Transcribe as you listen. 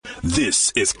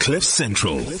This is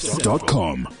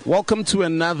CliffCentral.com. Welcome to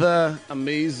another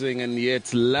amazing and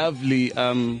yet lovely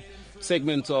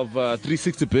segment of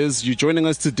 360 Biz. You're joining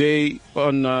us today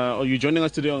on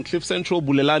Cliff Central,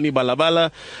 Bulelani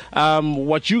Balabala.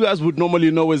 What you guys would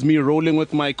normally know as me rolling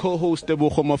with my co-host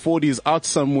Tebogo Mafodi is out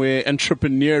somewhere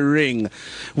entrepreneuring,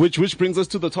 which brings us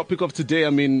to the topic of today. I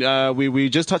mean, we're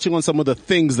just touching on some of the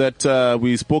things that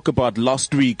we spoke about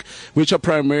last week, which are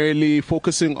primarily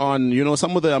focusing on, you know,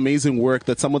 some of the amazing work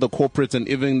that some of the corporates and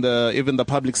even the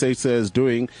public sector is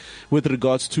doing with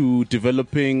regards to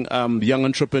developing young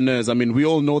entrepreneurs. I mean, we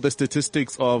all know the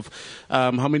statistics of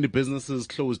how many businesses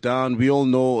closed down. We all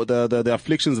know the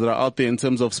afflictions that are out there in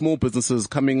terms of small businesses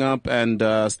coming up and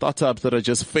startups that are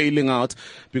just failing out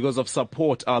because of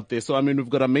support out there. So, I mean, we've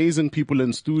got amazing people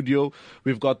in studio.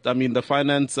 We've got, the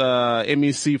finance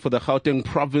MEC for the Gauteng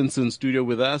province in studio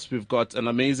with us. We've got an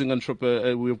amazing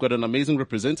we've got an amazing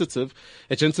representative,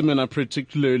 a gentleman I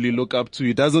particularly look up to.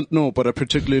 He doesn't know, but I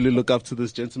particularly look up to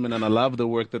this gentleman and I love the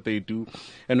work that they do.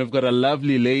 And we've got a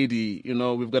lovely lady.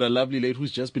 We've got a lovely lady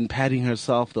who's just been patting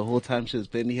herself the whole time she's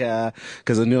been here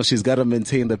because I know she's got to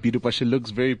maintain the beauty, but she looks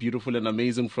very beautiful and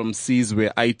amazing from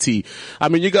Sizwe IT. I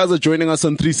mean, you guys are joining us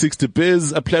on 360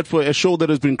 Biz, a show that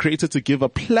has been created to give a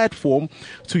platform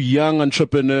to young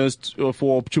entrepreneurs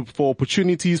for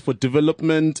opportunities, for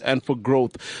development and for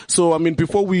growth. So, I mean,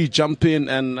 before I jump in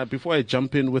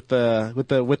with the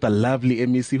lovely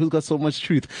MEC who's got so much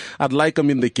truth, I'd like,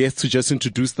 the guests to just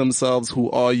introduce themselves. Who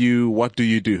are you? What do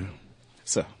you do?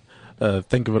 Sir.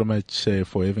 Thank you very much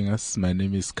for having us. My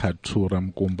name is Katura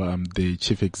Mkumba. I'm the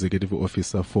Chief Executive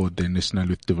Officer for the National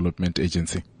Youth Development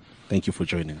Agency. Thank you for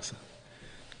joining us.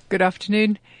 Good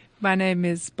afternoon. My name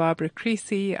is Barbara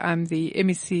Creasy. I'm the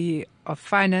MEC of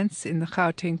Finance in the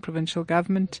Gauteng Provincial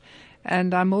Government,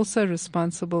 and I'm also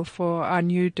responsible for our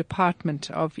new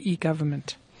Department of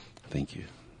E-Government. Thank you.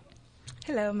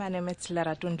 Hello, my name is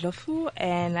Lerato Ndlovu,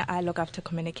 and I look after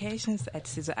communications at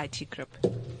Sizwe IT Group.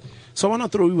 So I want to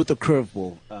throw you with a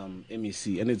curveball,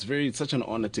 MEC, and it's such an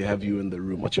honor to have you in the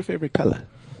room. What's your favorite color?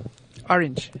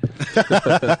 Orange.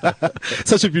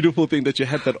 Such a beautiful thing that you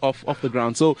had that off the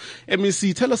ground. So,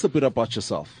 MEC, tell us a bit about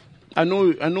yourself. I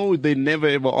know they never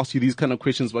ever ask you these kind of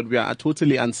questions, but we are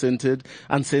totally uncensored,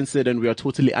 and we are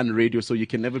totally unradio, so you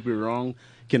can never be wrong.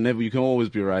 You can always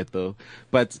be right though.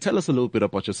 But tell us a little bit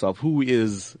about yourself. Who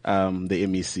is the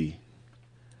MEC?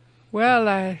 Well,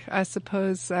 I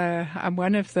suppose I'm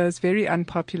one of those very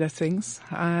unpopular things.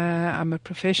 I'm a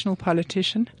professional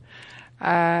politician.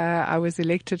 I was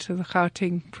elected to the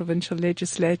Gauteng Provincial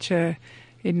Legislature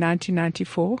in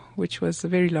 1994, which was a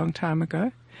very long time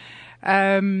ago.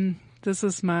 This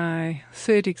is my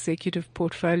third executive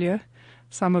portfolio.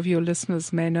 Some of your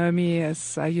listeners may know me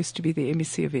as I used to be the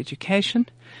MEC of Education.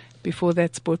 Before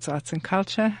that, Sports, Arts and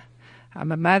Culture.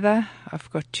 I'm a mother. I've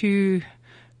got 2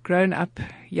 grown-up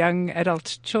young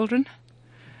adult children.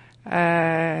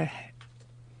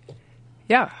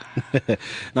 Yeah.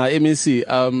 Now, MEC,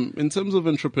 in terms of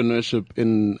entrepreneurship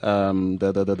in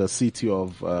the city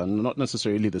of, not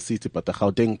necessarily the city, but the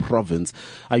Gauteng province,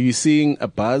 are you seeing a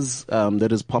buzz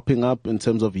that is popping up in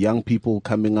terms of young people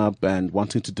coming up and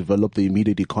wanting to develop the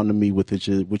immediate economy which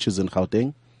is in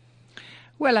Gauteng?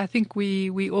 Well, I think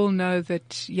we all know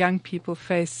that young people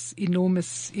face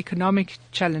enormous economic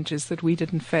challenges that we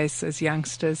didn't face as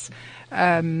youngsters.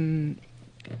 When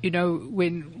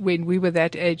we were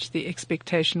that age, the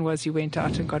expectation was you went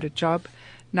out and got a job.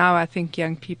 Now I think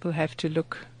young people have to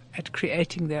look at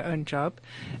creating their own job.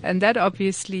 And that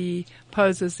obviously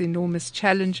poses enormous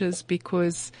challenges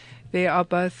because there are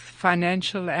both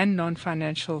financial and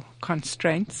non-financial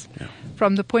constraints. Yeah.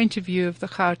 From the point of view of the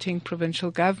Gauteng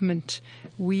Provincial Government,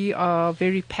 we are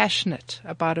very passionate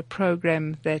about a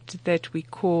program that we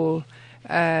call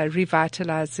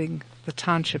revitalizing the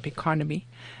township economy.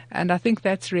 And I think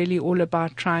that's really all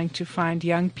about trying to find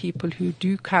young people who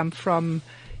do come from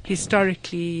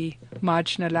historically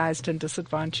marginalized and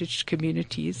disadvantaged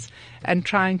communities and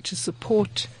trying to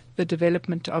support the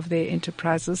development of their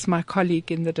enterprises. My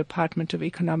colleague in the Department of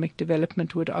Economic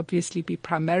Development would obviously be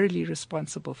primarily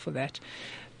responsible for that.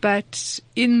 But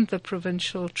in the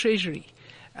provincial treasury,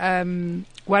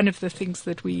 one of the things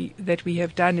that we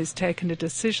have done is taken a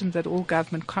decision that all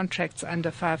government contracts under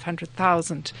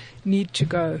 500,000 need to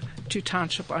go to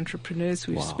township entrepreneurs.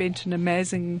 We've spent an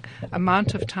amazing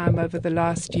amount of time over the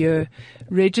last year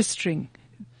registering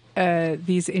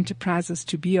these enterprises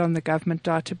to be on the government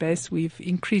database. We've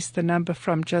increased the number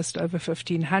from just over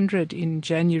 1,500 in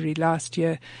January last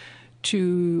year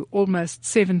to almost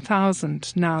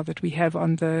 7,000 now that we have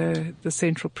on the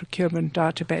central procurement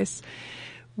database.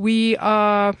 We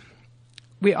are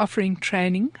we're offering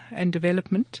training and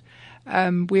development.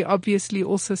 We're obviously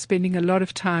also spending a lot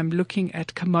of time looking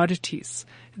at commodities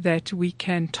that we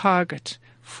can target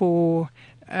for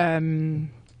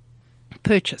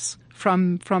purchase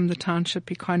from the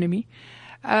township economy.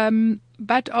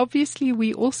 But obviously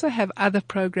we also have other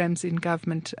programs in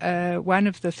government. One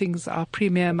of the things our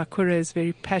Premier Makura is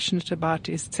very passionate about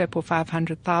is Tsepo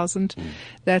 500,000.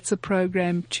 That's a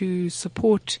program to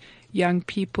support young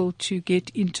people to get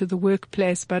into the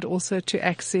workplace, but also to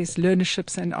access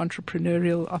learnerships and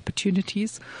entrepreneurial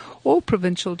opportunities. All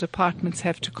provincial departments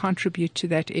have to contribute to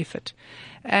that effort.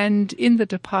 And in the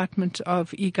Department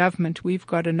of E-Government, we've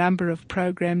got a number of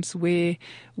programs where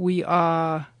we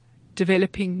are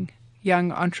developing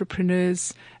young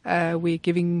entrepreneurs. We're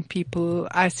giving people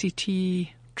ICT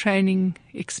training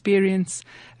experience.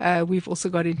 We've also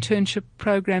got internship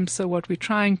programs. So what we're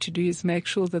trying to do is make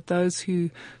sure that those who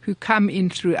come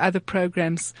in through other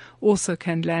programs also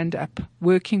can land up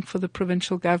working for the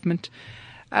provincial government.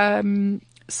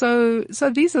 So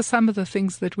these are some of the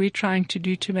things that we're trying to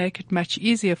do to make it much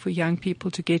easier for young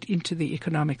people to get into the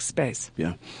economic space.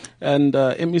 Yeah. And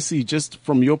MEC, just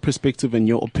from your perspective and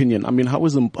your opinion, I mean,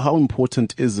 how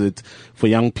important is it for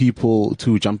young people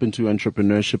to jump into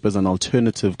entrepreneurship as an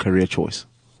alternative career choice?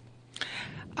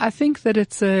 I think that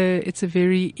it's a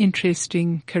very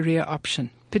interesting career option,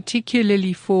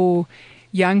 particularly for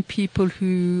young people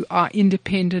who are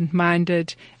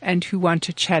independent-minded and who want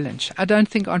a challenge. I don't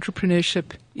think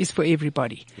entrepreneurship is for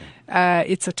everybody.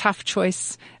 It's a tough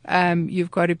choice.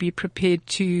 You've got to be prepared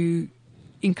to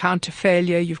encounter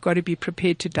failure. You've got to be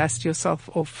prepared to dust yourself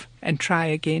off and try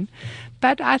again.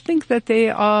 But I think that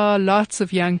there are lots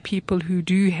of young people who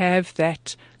do have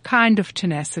that kind of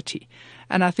tenacity.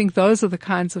 And I think those are the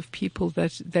kinds of people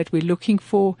that we're looking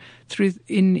for through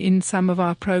in some of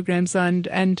our programs.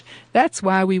 And that's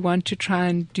why we want to try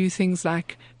and do things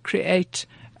like create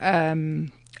a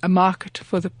market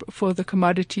for the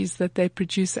commodities that they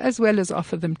produce, as well as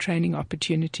offer them training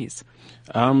opportunities.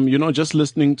 Just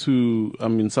listening to,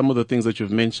 some of the things that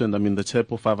you've mentioned, the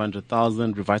Tsepo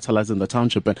 500,000, revitalizing the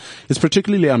township, and it's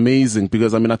particularly amazing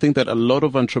because, I think that a lot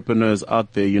of entrepreneurs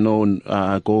out there,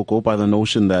 go by the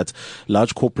notion that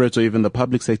large corporates or even the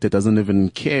public sector doesn't even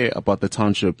care about the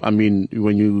township. When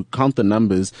you count the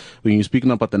numbers, when you're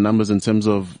speaking about the numbers in terms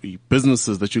of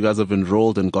businesses that you guys have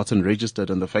enrolled and gotten registered,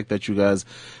 and the fact that you guys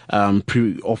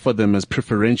offer them as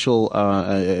preferential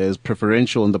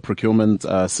in the procurement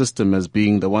system as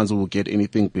being the ones who will get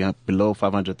anything below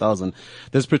 500,000.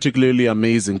 That's particularly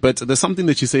amazing. But there's something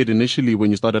that you said initially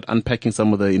when you started unpacking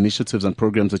some of the initiatives and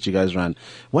programs that you guys ran.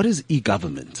 What is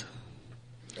e-government?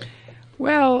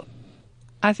 Well,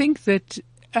 I think that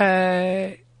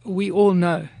we all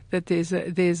know that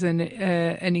there's an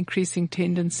increasing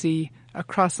tendency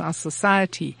across our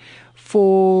society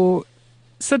for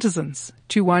citizens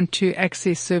to want to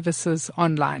access services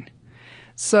online.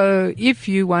 So if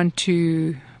you want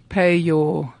to pay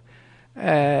your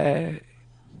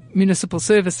municipal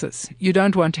services, you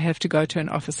don't want to have to go to an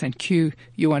office and queue.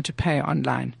 You want to pay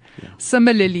online. Yeah.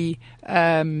 Similarly,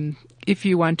 if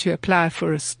you want to apply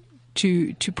for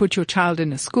to put your child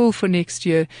in a school for next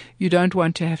year, you don't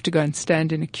want to have to go and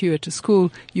stand in a queue at a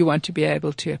school. You want to be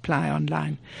able to apply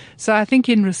online. So I think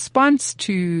in response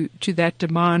to that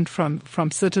demand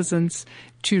from citizens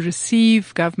to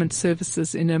receive government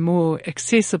services in a more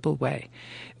accessible way,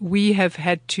 we have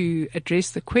had to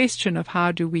address the question of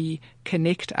how do we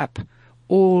connect up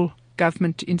all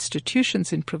government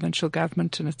institutions in provincial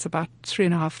government, and it's about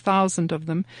 3,500 of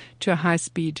them, to a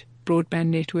high-speed broadband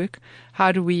network.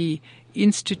 How do we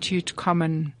institute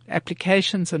common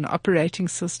applications and operating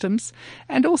systems?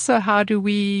 And also, how do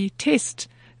we test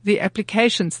the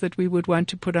applications that we would want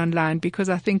to put online? Because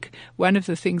I think one of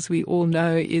the things we all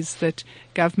know is that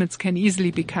governments can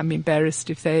easily become embarrassed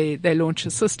if they launch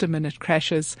a system and it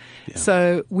crashes. Yeah.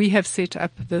 So we have set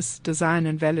up this design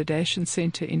and validation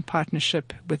center in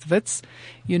partnership with Wits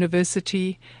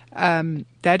University.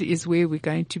 That is where we're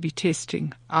going to be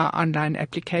testing our online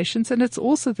applications. And it's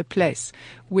also the place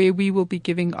where we will be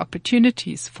giving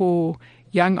opportunities for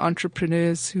young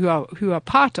entrepreneurs who are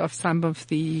part of some of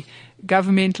the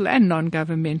governmental and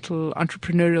non-governmental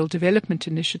entrepreneurial development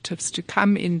initiatives to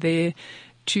come in there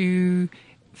to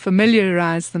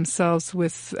familiarize themselves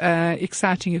with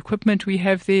exciting equipment we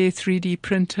have there, 3D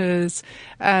printers,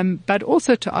 but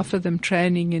also to offer them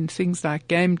training in things like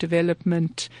game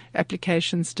development,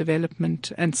 applications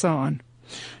development, and so on.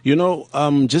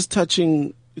 Just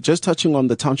touching just touching on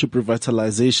the township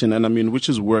revitalization, and I mean, which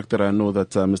is work that I know that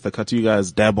Mr. Katu, you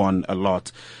guys dab on a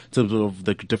lot in terms of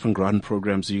the different grant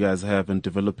programs you guys have in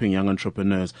developing young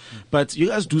entrepreneurs. But you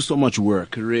guys do so much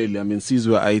work, really. I mean,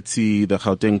 Sizwe IT, the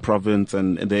Gauteng province,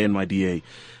 and the NYDA.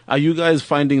 Are you guys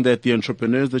finding that the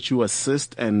entrepreneurs that you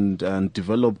assist and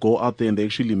develop go out there and they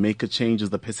actually make a change? Is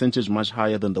the percentage much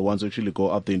higher than the ones who actually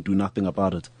go out there and do nothing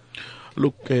about it?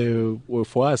 Look, well,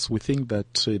 for us, we think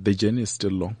that the journey is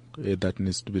still long, that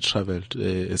needs to be traveled,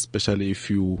 especially if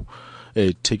you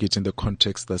take it in the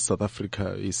context that South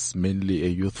Africa is mainly a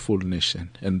youthful nation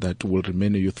and that will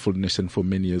remain a youthful nation for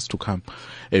many years to come.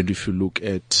 And if you look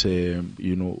at,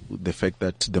 the fact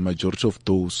that the majority of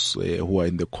those who are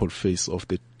in the coalface of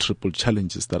the triple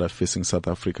challenges that are facing South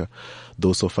Africa,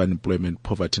 those of unemployment,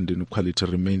 poverty and inequality,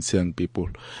 remains young people,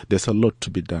 there's a lot to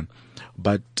be done.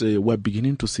 But we're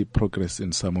beginning to see progress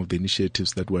in some of the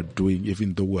initiatives that we're doing,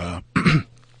 even though we're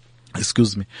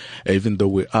even though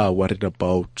we are worried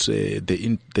about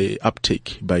the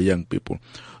uptake by young people.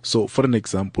 So, for an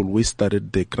example, we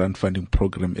started the grant funding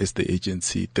program as the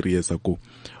agency 3 years ago.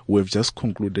 We've just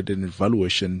concluded an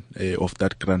evaluation of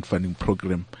that grant funding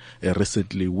program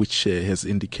recently, which has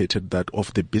indicated that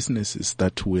of the businesses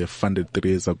that were funded 3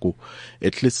 years ago,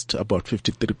 at least about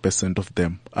 53% of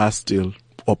them are still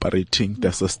operating,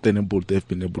 they're sustainable, they've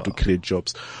been able to create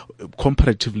jobs.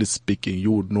 Comparatively speaking,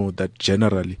 you would know that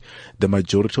generally the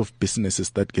majority of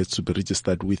businesses that gets to be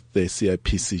registered with the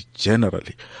CIPC,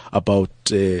 generally about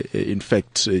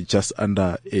just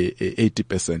under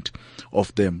 80%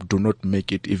 of them do not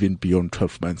make it even beyond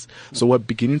 12 months. So we're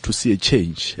beginning to see a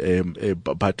change.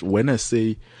 But when I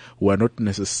say we're not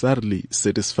necessarily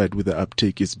satisfied with the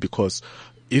uptake, is because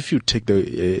if you take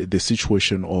the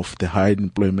situation of the high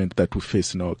unemployment that we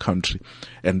face in our country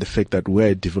and the fact that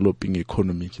we're a developing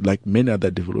economy, like many other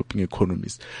developing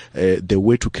economies, the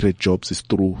way to create jobs is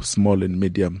through small and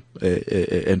medium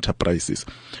enterprises.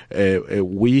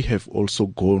 We have also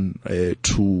gone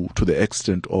to the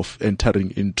extent of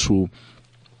entering into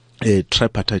a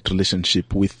tripartite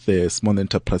relationship with the Small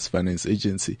Enterprise Finance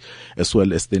Agency as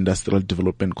well as the Industrial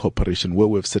Development Corporation, where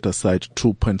we've set aside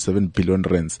 2.7 billion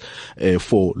rands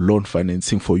for loan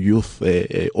financing for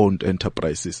youth-owned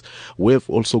enterprises. We've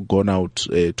also gone out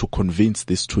to convince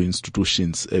these two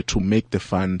institutions to make the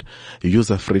fund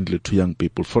user-friendly to young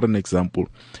people. For an example,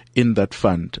 in that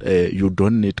fund, you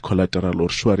don't need collateral or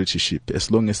suretyship as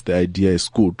long as the idea is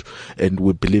good, and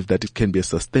we believe that it can be a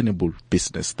sustainable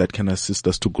business that can assist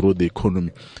us to grow the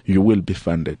economy. You will be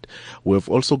funded. We've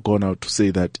also gone out to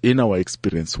say that in our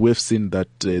experience, we've seen that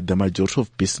the majority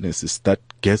of businesses that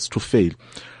gets to fail,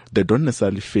 they don't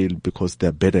necessarily fail because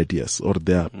they're bad ideas or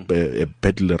they're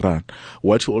badly run.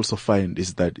 What you also find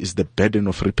is that is the burden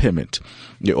of repayment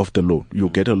of the loan. You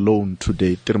get a loan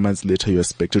today, 3 months later you're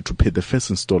expected to pay the first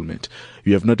installment.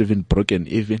 You have not even broken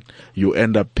even. You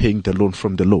end up paying the loan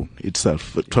from the loan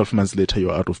itself. 12 months later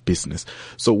you're out of business.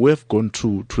 So we've gone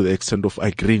to the extent of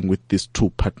agreeing with these two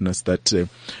partners that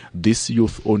these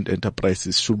youth-owned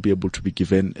enterprises should be able to be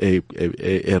given a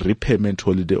repayment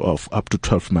holiday of up to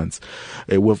 12 months.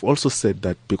 We've also said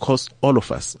that because all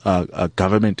of us are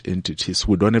government entities,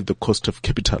 we don't have the cost of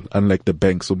capital, unlike the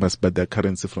banks who must buy their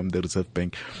currency from the Reserve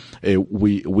Bank.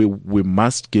 We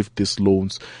must give these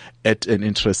loans at an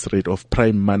interest rate of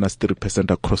prime minus 3%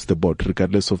 across the board,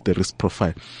 regardless of the risk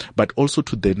profile. But also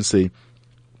to then say,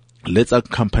 let's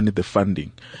accompany the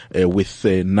funding with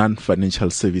non-financial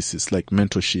services like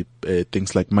mentorship,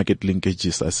 things like market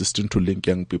linkages, assisting to link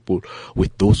young people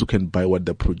with those who can buy what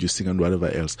they're producing and whatever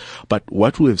else. But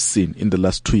what we have seen in the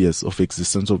last 2 years of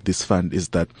existence of this fund is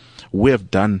that we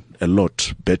have done a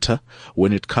lot better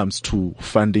when it comes to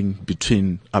funding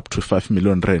between up to 5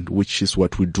 million rand, which is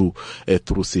what we do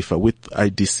through SIFA. With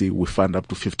IDC, we fund up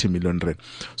to 50 million rand.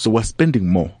 So we're spending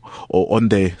more on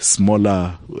the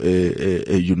smaller,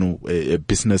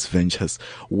 business ventures.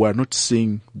 We're not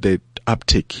seeing the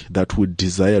uptake that we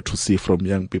desire to see from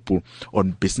young people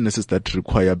on businesses that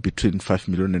require between 5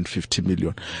 million and 50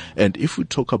 million. And if we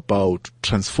talk about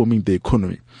transforming the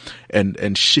economy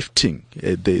and shifting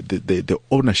the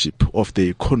ownership of the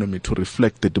economy to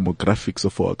reflect the demographics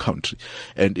of our country,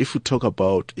 and if we talk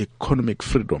about economic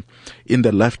freedom in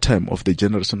the lifetime of the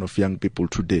generation of young people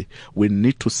today, we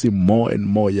need to see more and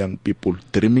more young people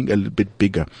dreaming a little bit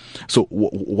bigger. So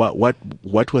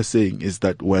what we're saying is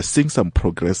that we're seeing some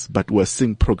progress, but we're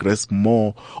seeing progress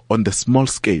more on the small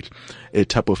scale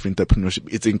type of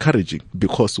entrepreneurship. It's encouraging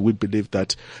because we believe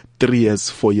that 3 years,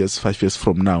 4 years, 5 years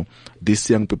from now, these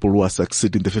young people who are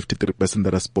succeeding, the 53%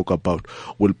 that I spoke about,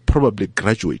 will probably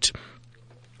graduate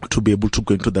to be able to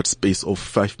go into that space of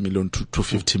 5 million to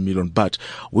 50 million. But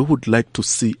we would like to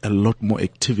see a lot more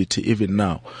activity even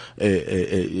now,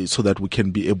 so that we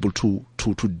can be able to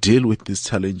deal with these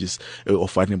challenges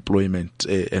of unemployment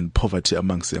and poverty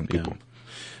amongst young people. Yeah.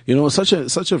 You know, such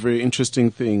a very interesting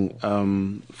thing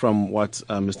from what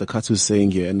Mr. Katsu is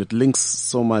saying here, and it links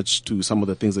so much to some of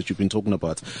the things that you've been talking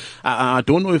about. I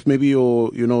don't know if maybe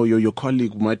your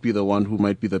colleague might be the one who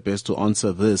might be the best to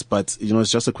answer this, but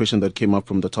it's just a question that came up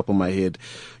from the top of my head.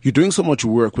 You're doing so much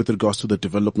work with regards to the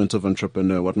development of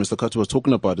entrepreneur. What Mr. Katsu was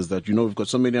talking about is that we've got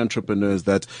so many entrepreneurs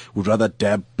that would rather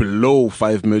dab below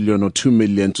 5 million or 2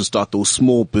 million to start those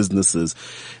small businesses.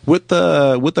 With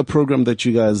the program that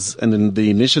you guys, and in the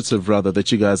initiative rather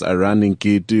that you guys are running,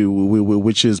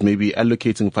 which is maybe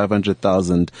allocating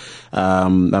 500,000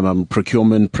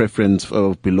 procurement preference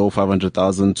of below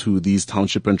 500,000 to these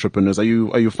township entrepreneurs. Are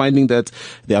you finding that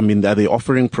are they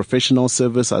offering professional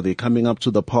service? Are they coming up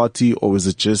to the party, or is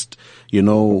it just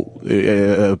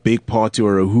a big party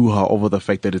or a hoo-ha over the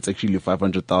fact that it's actually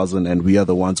 500,000 and we are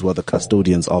the ones who are the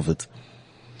custodians of it?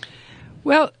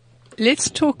 Well, let's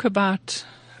talk about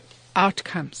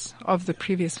outcomes of the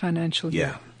previous financial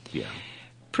year. Yeah.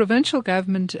 Provincial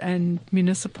government and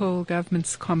municipal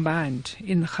governments combined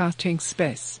in the Gauteng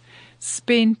space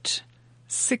spent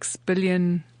 6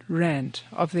 billion rand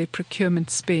of their procurement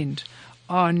spend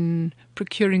on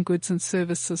procuring goods and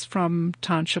services from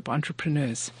township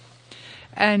entrepreneurs.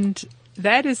 And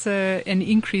that is an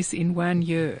increase in 1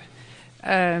 year.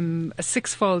 A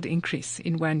six-fold increase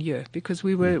in 1 year, because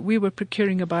we were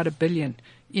procuring about 1 billion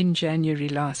in January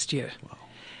last year. Wow.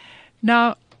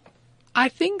 Now, I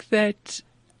think that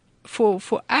for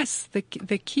us, the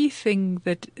key thing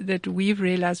that we've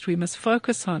realized we must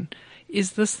focus on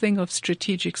is this thing of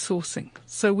strategic sourcing.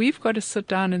 So we've got to sit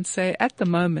down and say, at the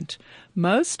moment,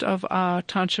 most of our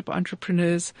township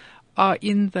entrepreneurs are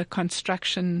in the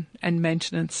construction and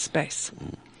maintenance space.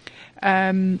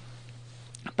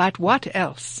 But what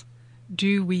else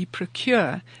do we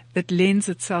procure that lends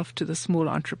itself to the small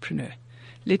entrepreneur?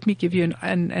 Let me give you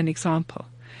an example.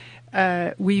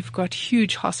 We've got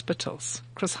huge hospitals,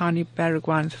 Chris Hani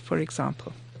Baragwanath, for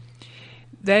example.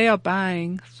 They are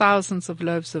buying thousands of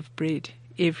loaves of bread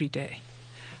every day.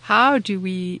 How do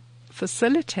we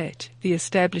facilitate the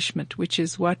establishment, which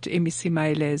is what MEC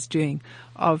Maile is doing,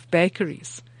 of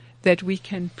bakeries that we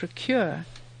can procure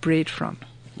bread from?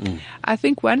 I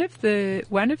think one of the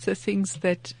things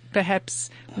that perhaps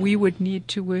we would need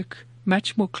to work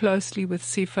much more closely with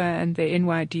SEFA and the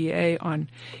NYDA on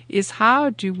is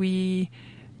how do we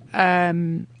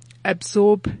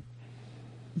absorb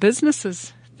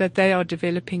businesses that they are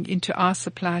developing into our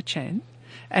supply chain,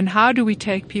 and how do we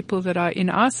take people that are in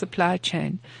our supply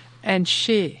chain and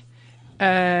share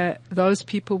those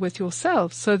people with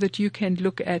yourselves so that you can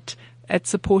look at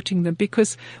supporting them,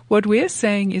 because what we're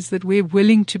saying is that we're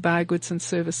willing to buy goods and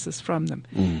services from them.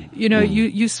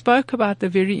 You spoke about the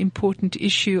very important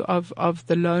issue of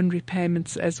the loan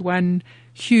repayments as one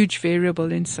huge variable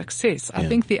in success. I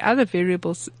think the other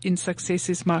variables in success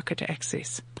is market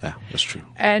access. Yeah, that's true.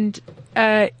 And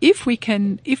if we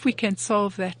can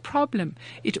solve that problem,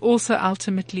 it also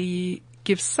ultimately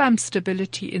gives some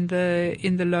stability in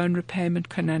the loan repayment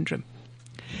conundrum.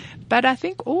 But I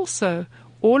think also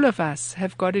all of us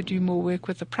have got to do more work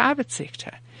with the private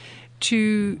sector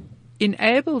to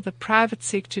enable the private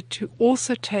sector to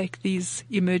also take these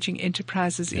emerging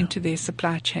enterprises into their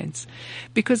supply chains.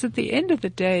 Because at the end of the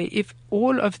day, if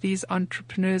all of these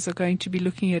entrepreneurs are going to be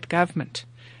looking at government,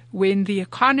 when the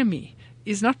economy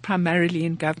is not primarily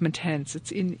in government hands,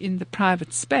 it's in the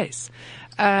private space,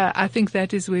 I think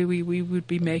that is where we would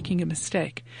be making a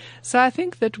mistake. So I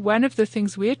think that one of the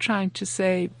things we're trying to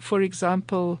say, for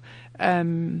example,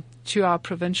 to our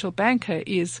provincial banker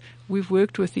is we've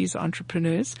worked with these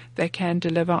entrepreneurs. They can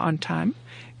deliver on time.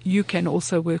 You can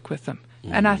also work with them.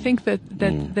 And I think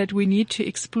that we need to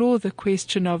explore the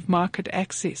question of market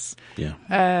access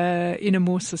in a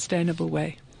more sustainable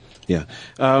way. Yeah.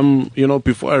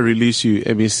 Before I release you,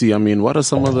 MEC, what are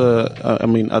some of the,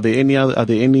 are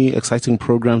there any exciting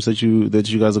programs that you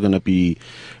guys are going to be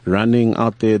running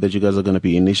out there, that you guys are going to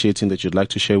be initiating, that you'd like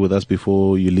to share with us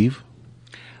before you leave?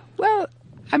 Well,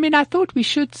 I thought we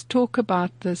should talk about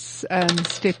this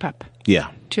Step Up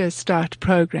to a Start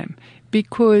program,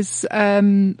 because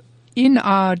in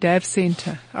our DAV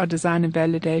Center, our Design and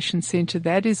Validation Center,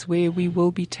 that is where we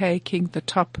will be taking the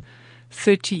top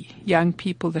 30 young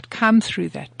people that come through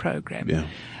that program,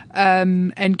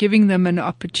 and giving them an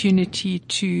opportunity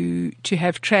to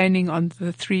have training on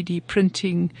the 3D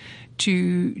printing,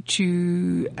 to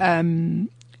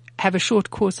have a short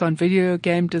course on video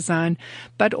game design,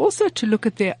 but also to look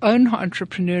at their own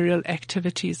entrepreneurial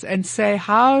activities and say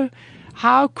how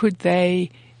could they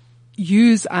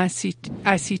use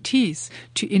ICTs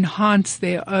to enhance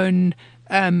their own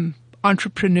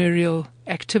entrepreneurial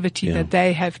activity that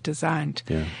they have designed.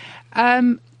 Yeah.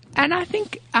 And I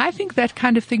think that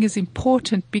kind of thing is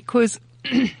important because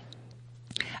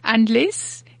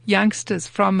unless youngsters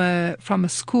from a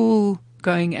school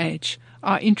going age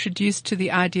are introduced to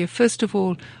the idea, first of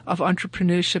all, of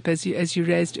entrepreneurship, as you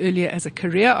raised earlier, as a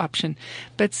career option,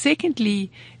 but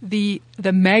secondly, the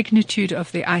magnitude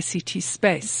of the ICT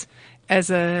space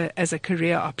as a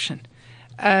career option.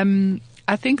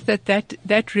 I think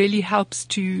that really helps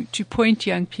to point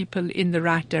young people in the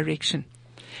right direction.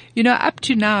 You know, up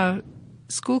to now,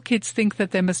 school kids think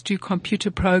that they must do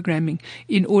computer programming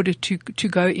in order to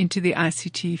go into the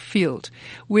ICT field.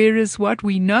 Whereas what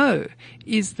we know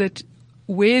is that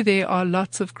where there are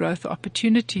lots of growth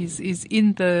opportunities is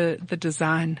in the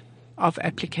design of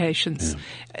applications.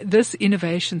 Yeah. This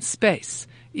innovation space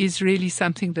is really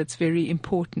something that's very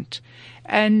important.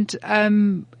 And,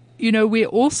 you know, we're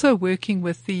also working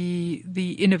with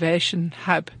the Innovation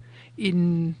Hub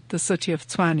in the city of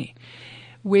Tshwane,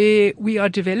 where we are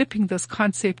developing this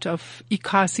concept of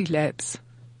ICASI labs.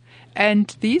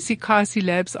 And these ICASI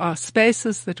labs are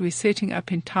spaces that we're setting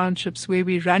up in townships where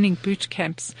we're running boot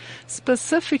camps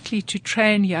specifically to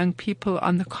train young people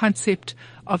on the concept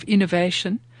of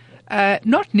innovation.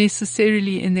 Not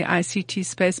necessarily in the ICT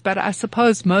space, but I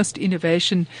suppose most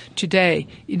innovation today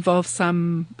involves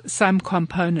some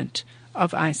component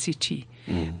of ICT.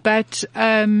 But,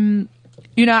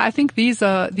 you know, I think these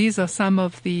are some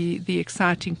of the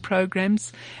exciting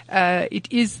programs.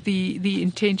 It is the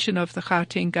intention of the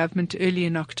Gauteng government early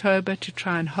in October to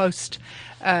try and host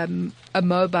a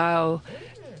mobile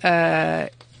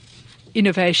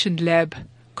innovation lab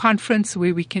conference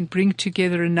where we can bring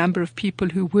together a number of people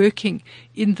who are working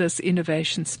in this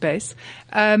innovation space.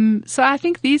 So I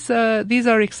think these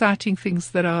are exciting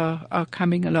things that are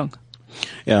coming along.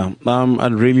 Yeah,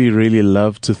 I'd really, really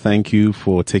love to thank you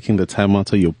for taking the time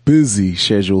out of your busy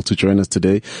schedule to join us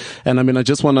today. And I mean, I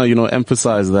just want to,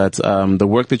 emphasize that the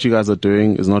work that you guys are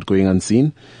doing is not going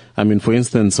unseen. I mean, for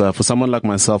instance, for someone like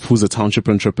myself who's a township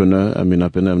entrepreneur, I mean,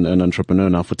 I've been an entrepreneur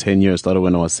now for 10 years, started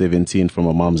when I was 17 from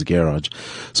my mom's garage.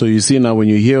 So you see now when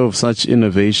you hear of such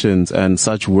innovations and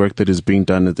such work that is being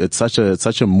done, it's such a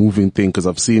moving thing because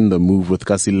I've seen the move with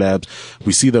ICASI Labs.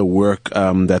 We see the work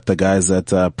that the guys at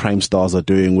Prime Stars are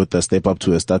doing with the Step Up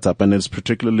to a Startup, and it's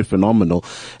particularly phenomenal.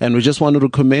 And we just wanted to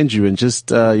commend you and just,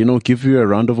 give you a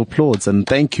round of applause and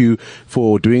thank you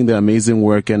for doing the amazing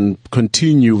work and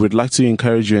continue. We'd like to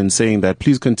encourage you and saying that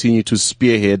please continue to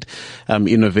spearhead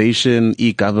innovation,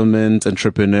 e-government,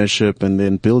 entrepreneurship, and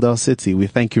then build our city. We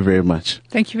thank you very much.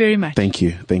 Thank you very much. Thank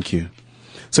you.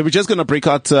 So we're just going to break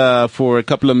out for a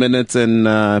couple of minutes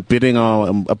and bidding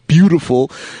a beautiful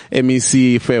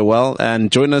MEC farewell,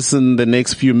 and join us in the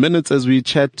next few minutes as we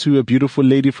chat to a beautiful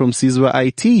lady from Sizwe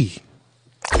IT.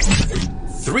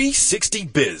 360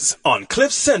 Biz on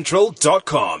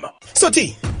cliffcentral.com. So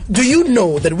T, do you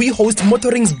know that we host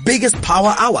Motoring's biggest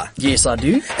power hour? Yes, I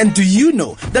do. And do you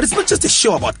know that it's not just a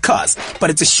show about cars, but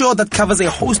it's a show that covers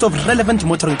a host of relevant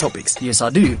motoring topics? Yes,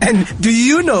 I do. And do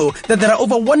you know that there are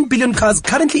over 1 billion cars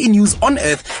currently in use on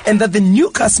Earth, and that the new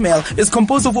car smell is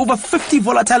composed of over 50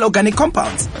 volatile organic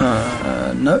compounds?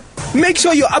 No. Make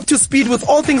sure you're up to speed with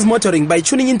all things motoring by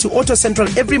tuning into Auto Central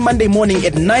every Monday morning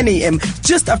at 9 a.m.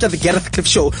 just after the Gareth Cliff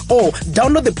Show, or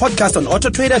download the podcast on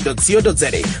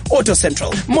autotrader.co.za. Auto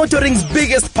Central, motoring's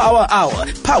biggest power hour,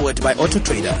 powered by Auto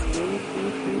Trader.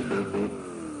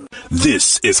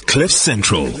 This is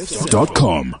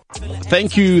cliffcentral.com.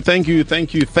 Thank you.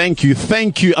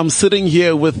 I'm sitting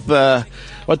here with,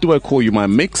 what do I call you? My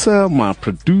mixer, my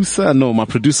producer? No, my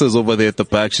producer's over there at the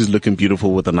back. She's looking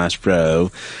beautiful with a nice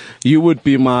fro. You would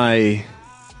be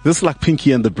this is like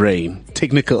Pinky and the Brain.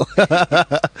 Technical.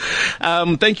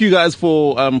 Thank you guys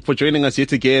for joining us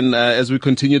yet again, as we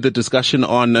continue the discussion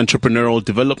on entrepreneurial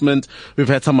development. We've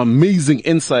had some amazing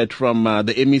insight from,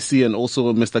 the MEC and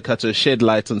also Mr. Cutter shed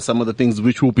light on some of the things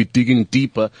which we'll be digging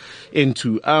deeper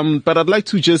into. But I'd like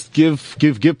to just give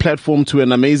platform to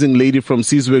an amazing lady from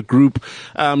Sizwe Group.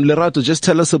 Lerato, just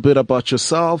tell us a bit about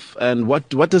yourself and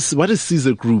what is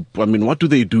Sizwe Group? I mean, what do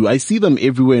they do? I see them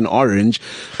everywhere in orange,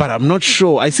 but I'm not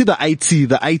sure. I see the IT.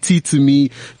 The IT to me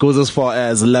goes as far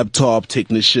as laptop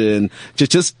technician.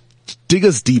 Just dig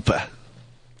us deeper.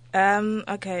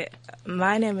 Okay.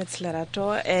 My name is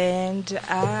Lerato, and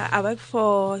I work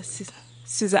for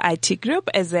Sizwe IT Group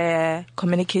as a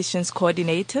communications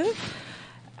coordinator.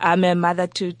 I'm a mother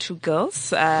to two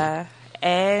girls,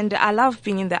 and I love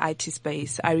being in the IT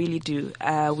space. I really do.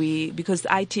 Because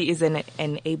IT is an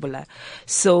enabler,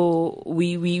 so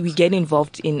we get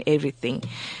involved in everything.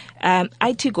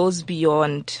 IT goes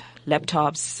beyond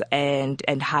laptops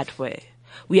and hardware.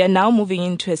 We are now moving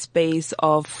into a space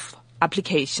of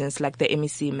applications, like the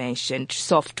MEC mentioned,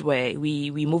 software.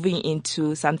 We're moving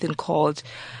into something called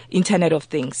Internet of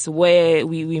Things, where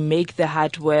we make the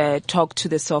hardware talk to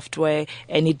the software,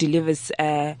 and it delivers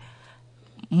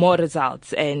more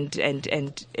results, and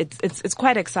it's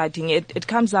quite exciting. It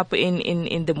comes up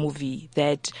in the movie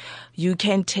that you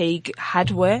can take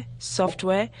hardware,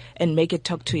 software, and make it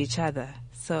talk to each other.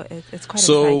 So it's quite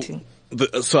exciting.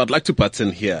 So I'd like to butt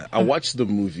in here. I watched the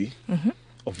movie. Mm-hmm.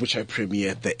 Of which I premiere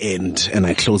at the end, and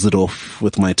I close it off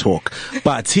with my talk.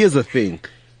 But here's the thing.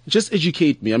 Just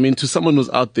educate me. I mean, to someone who's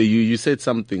out there, you said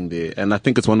something there, and I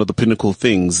think it's one of the pinnacle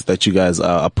things that you guys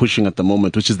are pushing at the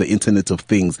moment, which is the Internet of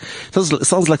Things. It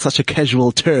sounds like such a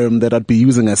casual term that I'd be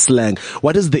using as slang.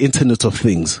 What is the Internet of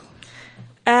Things?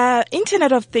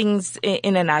 Internet of Things,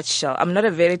 in a nutshell, I'm not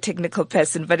a very technical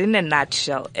person, but in a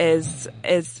nutshell, is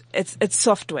it's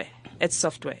software. It's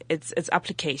software. It's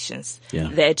applications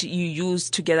that you use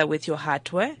together with your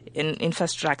hardware and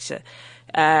infrastructure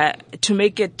to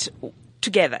make it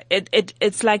together.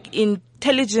 It's like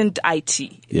intelligent IT.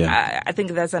 Yeah. I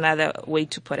think that's another way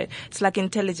to put it. It's like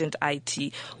intelligent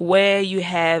IT, where you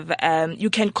have you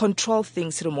can control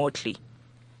things remotely.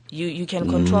 You can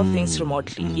control things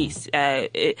remotely. Yes.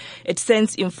 It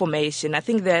sends information. I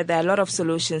think there are a lot of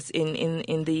solutions in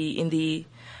the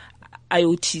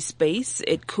IoT space.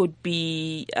 It could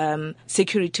be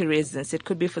security reasons. It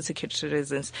could be for security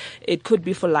reasons. It could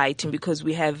be for lighting, because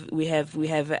we have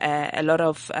a lot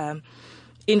of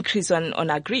increase on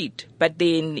our grid. But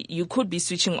then you could be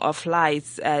switching off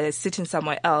lights, sitting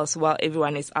somewhere else while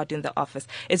everyone is out in the office.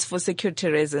 It's for security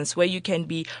reasons, where you can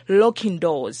be locking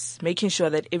doors, making sure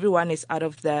that everyone is out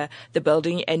of the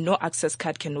building and no access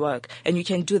card can work. And you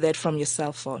can do that from your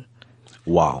cell phone.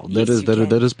 Wow, that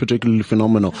is particularly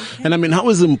phenomenal. Okay. And I mean, how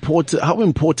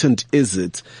important is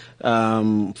it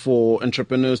for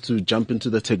entrepreneurs to jump into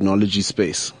the technology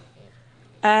space?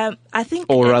 I think,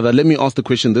 or rather, let me ask the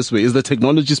question this way: is the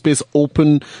technology space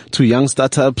open to young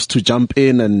startups to jump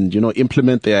in and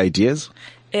implement their ideas?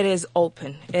 It is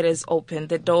open. It is open.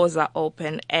 The doors are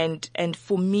open, and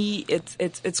for me,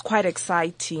 it's quite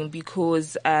exciting,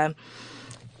 because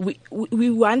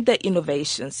we want the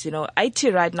innovations. IT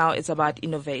right now is about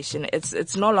innovation.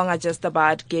 It's no longer just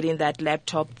about getting that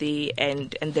laptop there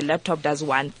and the laptop does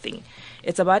one thing.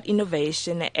 It's about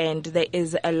innovation, and there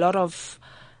is a lot of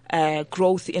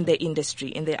growth in the industry,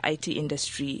 in the IT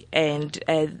industry, and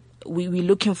we're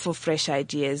looking for fresh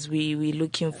ideas. We're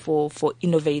looking for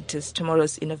innovators,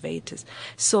 tomorrow's innovators.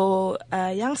 So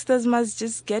youngsters must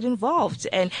just get involved,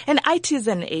 and IT is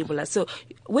an enabler. So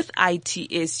with IT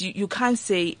is you can't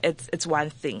say it's one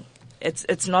thing.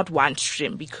 It's not one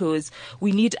stream, because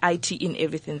we need IT in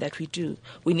everything that we do.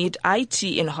 We need IT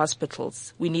in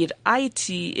hospitals. We need IT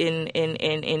in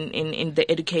the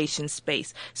education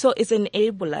space. So it's an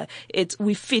enabler.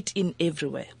 We fit in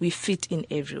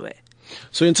everywhere.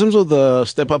 So in terms of the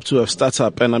step up to a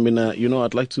startup, and I mean,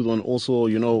 I'd like to then also,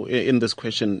 in this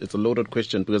question, it's a loaded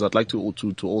question, because I'd like to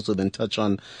also then touch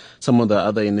on some of the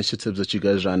other initiatives that you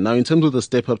guys run. Now, in terms of the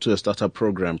step up to a startup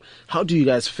program, how do you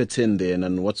guys fit in there,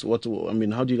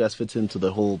 and how do you guys fit into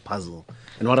the whole puzzle,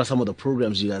 and what are some of the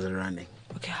programs you guys are running?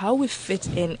 Okay, how we fit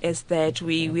in is that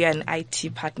we are an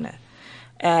IT partner.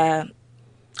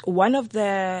 One of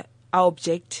our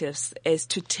objectives is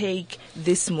to take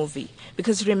this movie,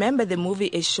 because remember, the movie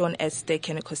is shown at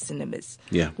Ster-Kinekor Cinemas.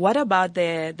 Yeah. What about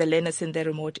the learners in the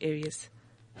remote areas?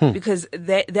 Because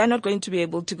they're not going to be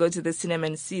able to go to the cinema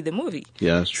and see the movie.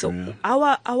 Yeah, that's true. So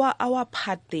our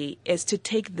part there is to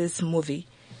take this movie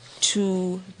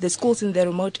to the schools in the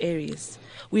remote areas.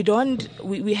 We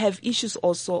have issues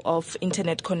also of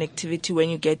internet connectivity when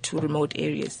you get to remote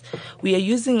areas. We are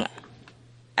using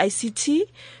ICT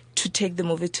to take the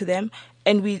movie to them,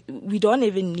 and we don't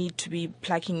even need to be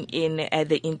plugging in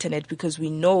the internet, because we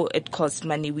know it costs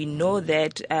money. We know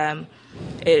that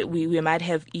we might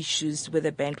have issues with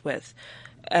the bandwidth.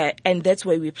 And that's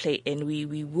where we play in.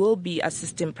 We will be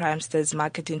assisting Primestars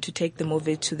Marketing to take the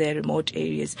movie to their remote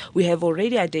areas. We have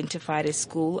already identified a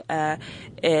school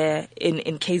in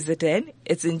KZN.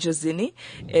 It's in Jozini.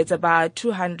 It's about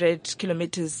 200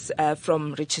 kilometers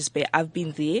from Richards Bay. I've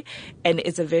been there, and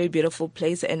it's a very beautiful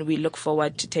place, and we look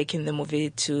forward to taking the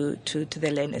movie to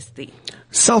the learners there.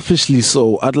 Selfishly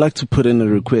so, I'd like to put in a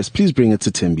request. Please bring it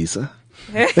to Tembisa.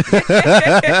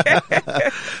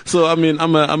 So, I mean,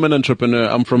 I'm an entrepreneur.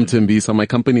 I'm from Tembisa. My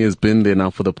company has been there now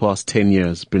for the past 10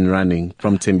 years, been running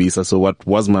from Tembisa. So what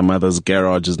was my mother's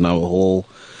garage is now a whole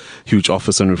huge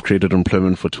office, and we've created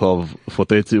employment for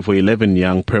 11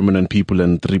 young permanent people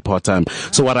and 3 part-time.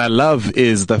 So what I love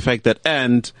is the fact that,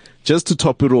 and just to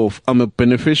top it off, I'm a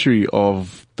beneficiary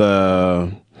of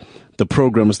the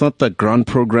program. It's not the grant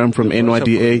program from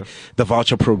NYDA, the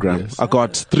voucher program. Yes. I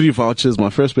got 3 vouchers. My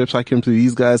first website came to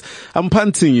these guys. I'm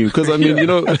punting you because, I mean, you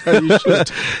know, you should.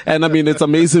 And I mean, it's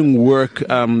amazing work,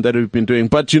 that we've been doing.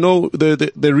 But, you know,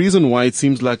 the reason why it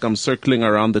seems like I'm circling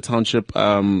around the township,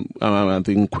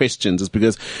 in questions is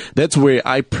because that's where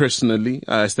I personally,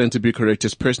 I stand to be correct,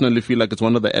 just personally feel like it's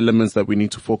one of the elements that we need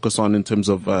to focus on in terms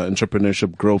of,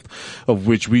 entrepreneurship growth, of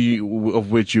which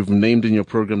you've named in your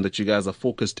program that you guys are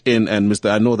focused in. And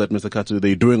I know that Mr. Katu,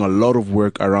 they're doing a lot of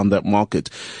work around that market.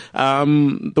 There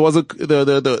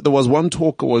was one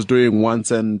talk I was doing once,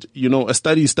 and you know,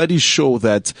 studies show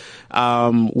that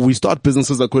we start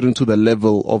businesses according to the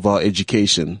level of our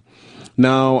education.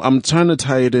 Now, I'm trying to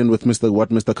tie it in with what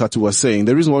Mr. Katu was saying.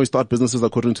 The reason why we start businesses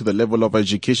according to the level of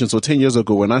education. So 10 years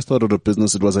ago, when I started a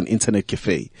business, it was an internet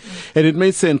cafe. And it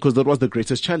made sense because that was the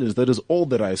greatest challenge. That is all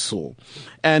that I saw.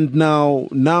 And now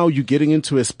you're getting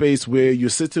into a space where you're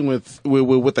sitting with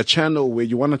a channel where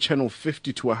you want to channel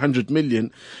 50 to 100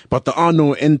 million, but there are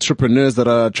no entrepreneurs that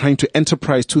are trying to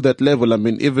enterprise to that level. I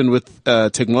mean, even with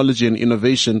technology and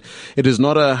innovation, it is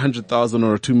not a 100,000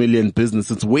 or a 2 million business.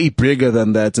 It's way bigger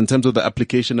than that in terms of the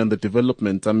application and the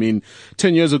development. I mean,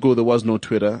 10 years ago, there was no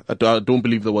Twitter. I don't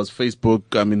believe there was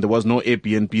Facebook. I mean, there was no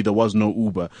Airbnb. There was no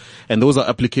Uber. And those are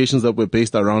applications that were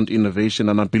based around innovation.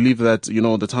 And I believe that, you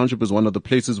know, the township is one of the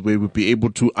places where we'll be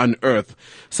able to unearth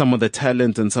some of the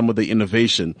talent and some of the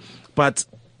innovation. But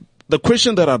the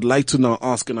question that I'd like to now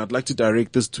ask, and I'd like to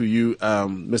direct this to you,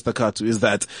 Mr. Katu, is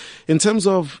that in terms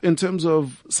of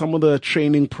some of the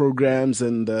training programs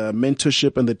and the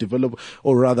mentorship and the develop,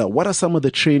 or rather, what are some of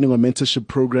the training or mentorship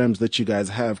programs that you guys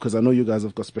have? Because I know you guys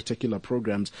have got particular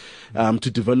programs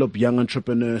to develop young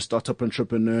entrepreneurs, startup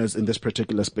entrepreneurs in this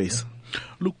particular space.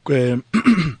 Look,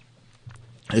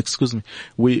 excuse me,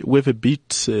 we have a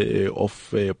bit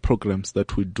of programs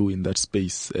that we do in that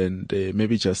space, and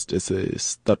maybe just as a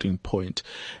starting point,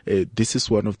 this is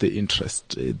one of the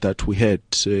interests that we had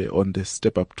on the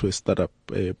Step Up to a Startup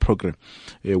program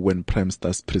when Prime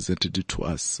Stars presented it to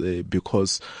us,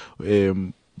 because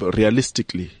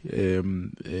realistically,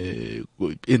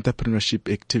 entrepreneurship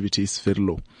activity is very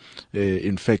low.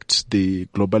 In fact, the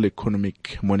Global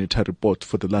Economic Monitor report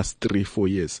for the last 3-4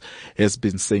 years has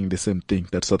been saying the same thing,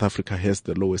 that South Africa has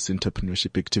the lowest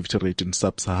entrepreneurship activity rate in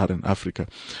sub-Saharan Africa,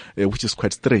 which is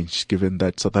quite strange given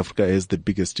that South Africa has the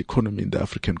biggest economy in the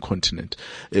African continent,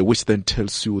 which then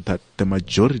tells you that the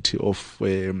majority of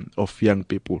young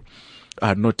people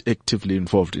are not actively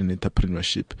involved in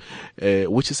entrepreneurship,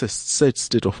 which is a sad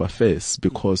state of affairs,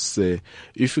 because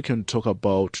if you can talk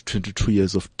about 22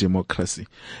 years of democracy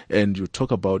and you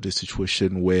talk about a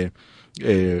situation where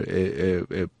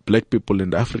black people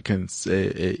and Africans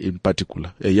in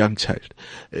particular, a young child,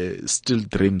 still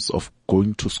dreams of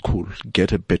going to school,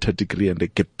 get a better degree and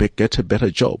get a better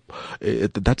job.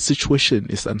 That situation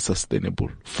is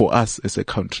unsustainable for us as a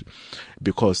country,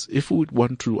 because if we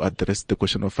want to address the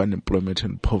question of unemployment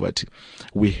and poverty,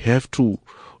 we have to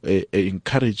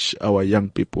encourage our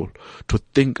young people to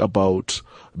think about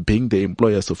being the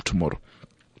employers of tomorrow.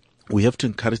 We have to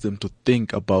encourage them to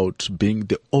think about being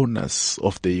the owners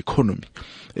of the economy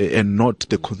and not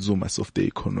the consumers of the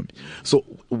economy. So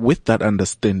with that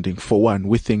understanding, for one,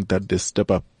 we think that the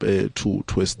Step Up to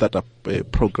a Startup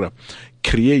program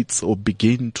creates or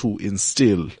begin to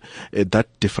instill that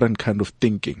different kind of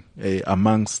thinking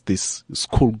amongst these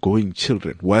school-going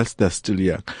children whilst they're still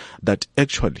young, that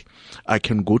actually I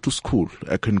can go to school,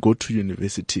 I can go to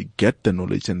university, get the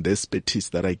knowledge and the expertise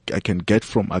that I can get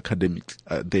from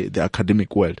the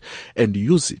academic world, and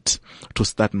use it to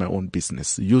start my own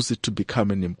business, use it to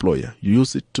become an employer,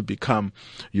 use it to become,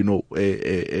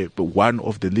 one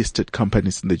of the listed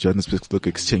companies in the Johannesburg Stock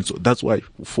Exchange. So that's why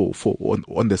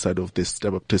on the side of this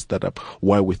Step Up to Startup,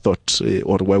 why we thought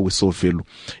or why we saw value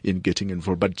in getting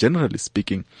involved. But generally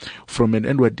speaking, from an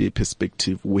NYDA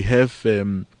perspective, we have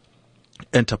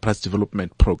enterprise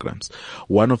development programs.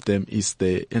 One of them is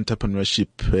the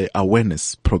entrepreneurship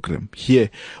awareness program. Here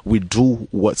we do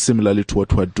similarly to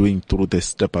what we're doing through the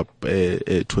Step Up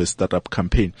to a Startup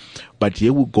campaign. But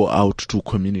here we go out to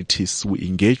communities, we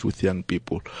engage with young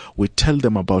people, we tell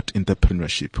them about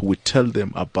entrepreneurship, we tell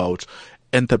them about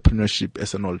entrepreneurship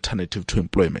as an alternative to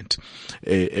employment.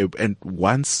 And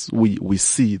once we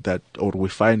see that, or we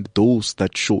find those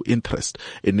that show interest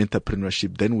in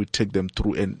entrepreneurship, then we take them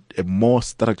through a more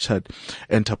structured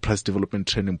enterprise development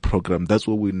training program. That's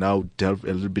where we now delve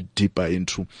a little bit deeper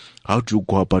into how do you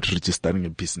go about registering a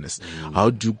business? How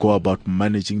do you go about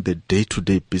managing the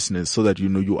day-to-day business so that,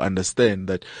 you understand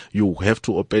that you have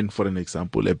to open, for an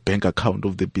example, a bank account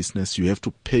of the business. You have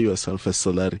to pay yourself a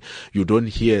salary. You don't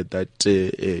hear that,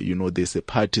 there's a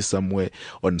party somewhere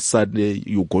on Sunday.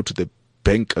 You go to the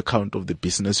bank account of the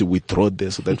business, you withdraw there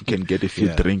so that you can get a few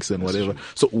drinks and whatever.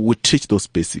 So we teach those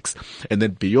basics. And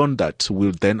then beyond that,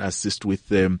 we'll then assist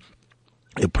with a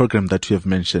program that you have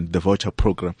mentioned, the voucher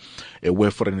program,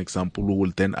 where, for an example, we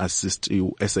will then assist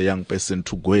you as a young person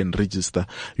to go and register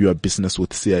your business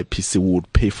with CIPC. We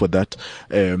would pay for that.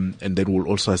 And then we'll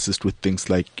also assist with things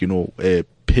like,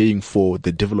 paying for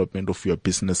the development of your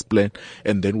business plan,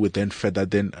 and then we then further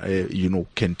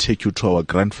can take you to our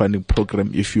grant funding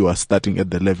program if you are starting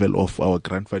at the level of our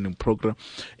grant funding program.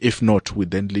 If not, we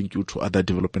then link you to other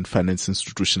development finance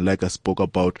institutions, like I spoke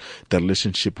about the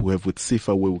relationship we have with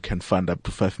SIFA, where we can fund up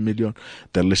to 5 million,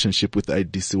 the relationship with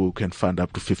IDC, where we can fund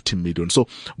up to 15 million. So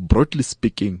broadly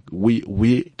speaking,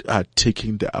 we are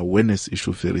taking the awareness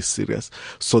issue very serious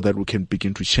so that we can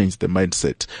begin to change the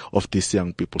mindset of these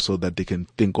young people so that they can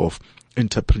think of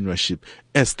entrepreneurship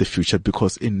as the future,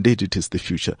 because indeed it is the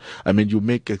future. I mean, you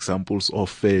make examples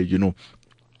of,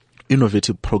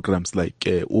 innovative programs like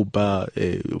Uber,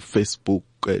 Facebook,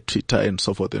 Twitter, and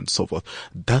so forth and so forth.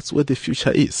 That's where the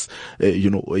future is.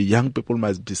 Young people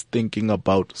must be thinking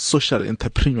about social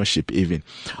entrepreneurship even.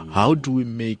 How do we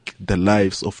make the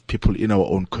lives of people in our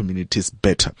own communities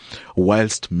better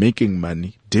whilst making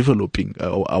money, developing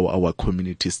our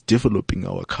communities, developing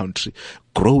our country,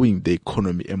 growing the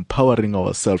economy, empowering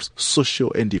ourselves socio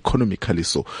and economically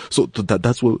so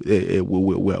that's where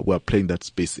we're playing that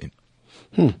space in.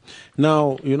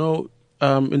 Now,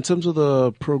 in terms of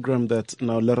the program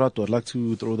now, Lerato, I'd like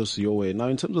to throw this your way. Now,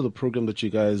 in terms of the program that you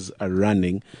guys are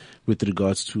running with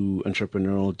regards to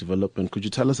entrepreneurial development, could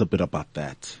you tell us a bit about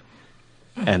that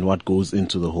and what goes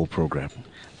into the whole program?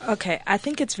 Okay, I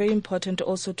think it's very important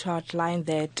also to outline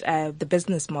that the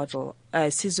business model,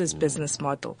 Sizwe's business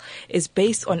model, is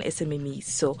based on SMMEs.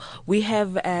 So we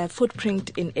have a footprint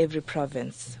in every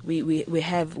province. We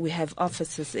have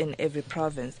offices in every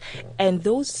province, and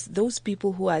those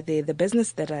people who are there, the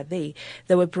business that are there,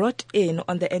 they were brought in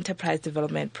on the enterprise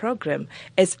development program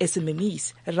as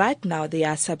SMMEs. Right now, they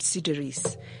are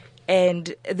subsidiaries,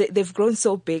 and they've grown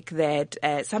so big that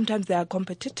sometimes they are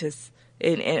competitors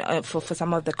for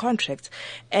some of the contracts.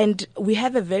 And we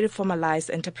have a very formalized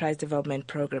enterprise development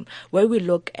program where we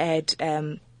look at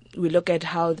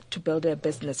how to build a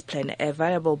business plan, a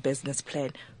viable business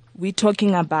plan. We're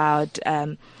talking about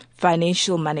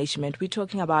financial management. We're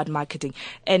talking about marketing.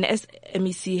 And as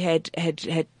MEC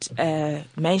had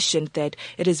mentioned, that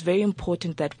it is very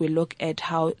important that we look at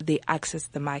how they access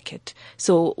the market.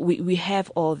 So we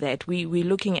have all that. We're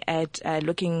looking at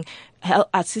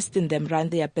assisting them run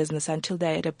their business until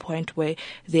they're at a point where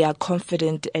they are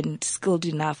confident and skilled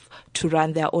enough to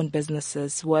run their own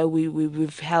businesses, where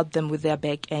we've helped them with their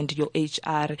back end, your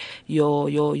HR,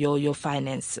 your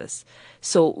finances.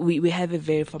 So we have a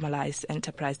very formalized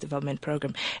enterprise development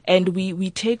program, and we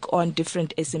take on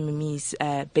different SMMEs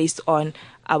based on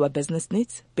our business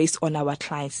needs, based on our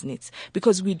clients' needs,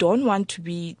 because we don't want to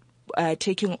be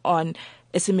taking on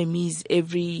SMMEs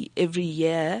every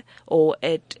year or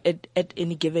at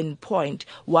any given point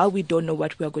while we don't know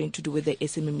what we are going to do with the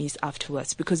SMMEs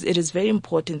afterwards, because it is very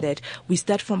important that we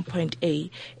start from point A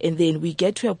and then we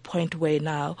get to a point where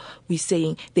now we're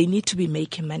saying they need to be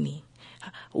making money.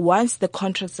 Once the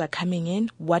contracts are coming in,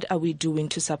 what are we doing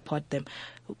to support them?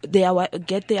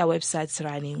 Get their websites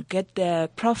running,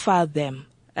 profile them.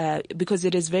 Because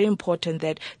it is very important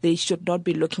that they should not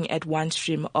be looking at one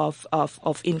stream of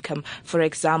income. For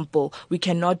example, we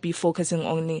cannot be focusing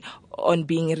only on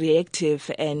being reactive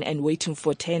and waiting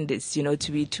for tenders,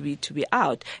 to be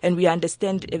out. And we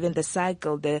understand even the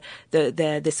cycle,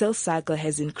 the sales cycle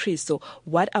has increased. So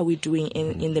what are we doing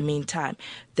in the meantime?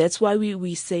 That's why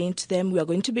we saying to them, we are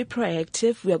going to be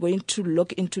proactive. We are going to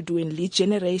look into doing lead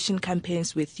generation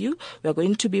campaigns with you. We are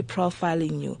going to be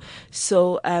profiling you.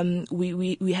 So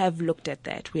we have looked at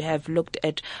that. We have looked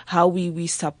at how we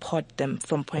support them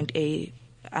from point A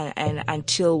and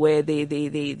until where they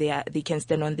can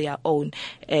stand on their own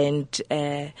and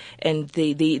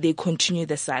they continue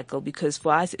the cycle. Because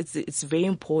for us it's very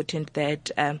important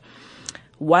that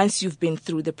once you've been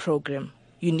through the program,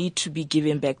 you need to be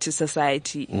giving back to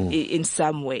society in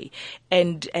some way.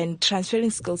 And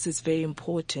transferring skills is very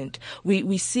important.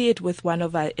 We see it with one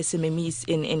of our SMMEs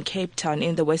in Cape Town,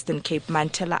 in the Western Cape,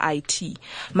 Mantella IT.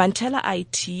 Mantella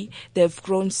IT, they've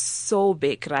grown so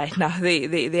big right now.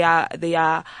 They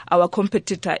are our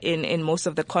competitor in most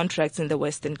of the contracts in the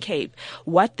Western Cape.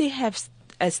 What they have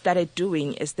started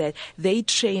doing is that they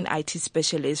train IT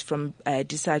specialists from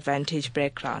disadvantaged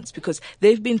backgrounds, because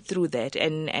they've been through that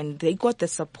and they got the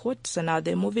support. So now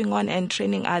they're moving on and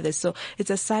training others. So it's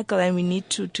a cycle, and we need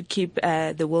to keep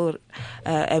the wheel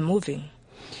moving.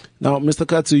 Now, Mr.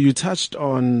 Katsu, you touched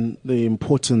on the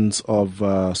importance of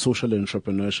social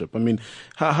entrepreneurship. I mean,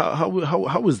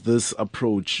 how is this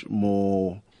approach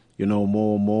more,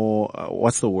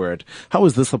 what's the word? How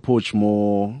is this approach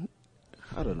more,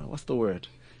 I don't know, what's the word?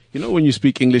 When you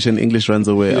speak English and English runs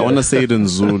away, I want to say it in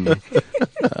Zulu.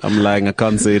 I'm lying, I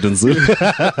can't say it in Zulu.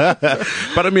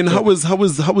 But I mean, how is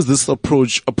this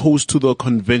approach opposed to the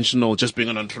conventional, just being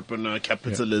an entrepreneur,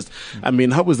 capitalist? Yeah. I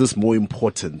mean, how is this more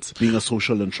important, being a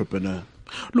social entrepreneur?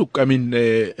 Look, I mean,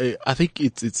 I think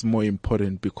it's more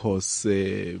important because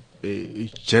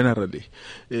generally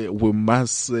we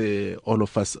must all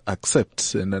of us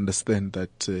accept and understand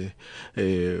that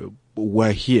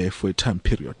we're here for a time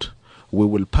period. We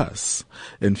will pass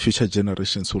and future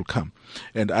generations will come.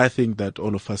 And I think that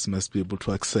all of us must be able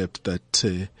to accept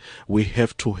that we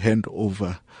have to hand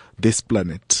over this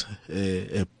planet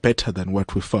better than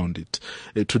what we found it.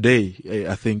 Today,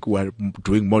 I think we're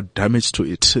doing more damage to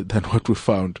it than what we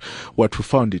found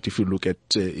it. If you look at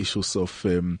issues of,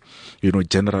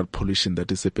 general pollution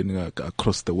that is happening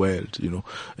across the world,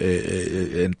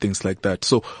 and things like that.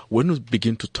 So when we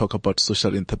begin to talk about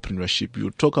social entrepreneurship,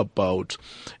 you talk about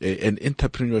an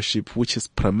entrepreneurship which is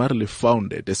primarily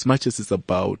founded, as much as it's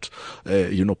about,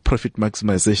 profit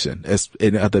maximization, as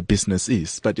any other business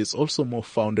is, but it's also more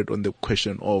founded on the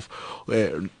question of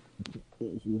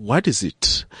what is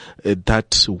it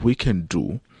that we can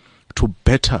do to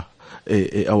better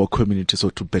our communities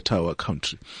or to better our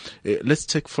country. Let's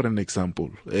take for an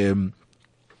example. You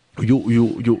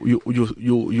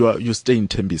stay in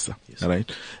Tembisa, yes. Right?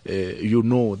 You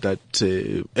know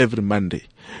that every Monday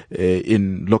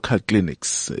in local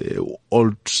clinics,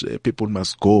 old people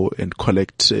must go and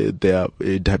collect their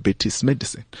diabetes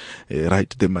medicine,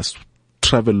 right? They must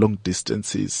travel long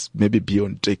distances, maybe be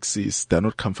on taxis, they're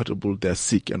not comfortable, they're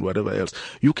sick and whatever else.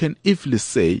 You can easily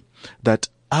say that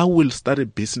I will start a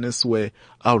business where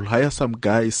I'll hire some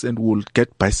guys and we'll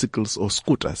get bicycles or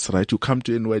scooters, right? You come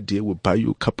to NYDA, we'll buy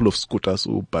you a couple of scooters,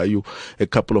 we'll buy you a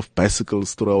couple of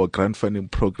bicycles through our grant funding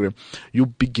program. You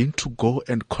begin to go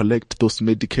and collect those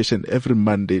medication every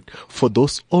Monday for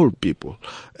those old people,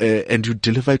 and you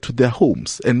deliver it to their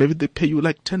homes, and maybe they pay you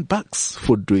like $10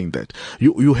 for doing that.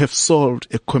 You have solved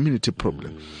a community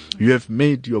problem. You have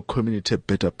made your community a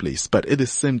better place, but at the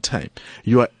same time,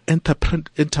 you are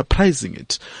enterprising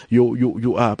it.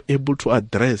 You are able to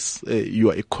address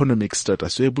your economic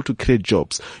status. You're able to create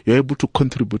jobs. You're able to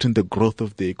contribute in the growth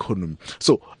of the economy.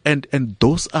 So, and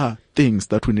those are things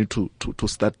that we need to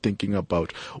start thinking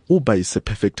about. Uber is a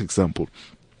perfect example.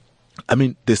 I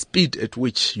mean, the speed at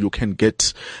which you can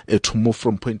get to move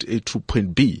from point A to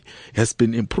point B has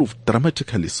been improved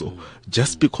dramatically so.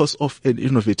 Just because of an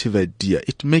innovative idea,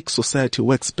 it makes society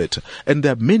works better. And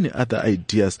there are many other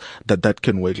ideas that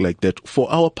can work like that.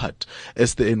 For our part,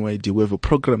 as the NYD, we have a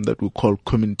program that we call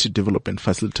Community Development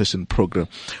Facilitation Program,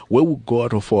 where we go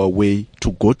out of our way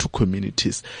to go to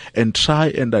communities and try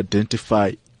and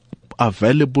identify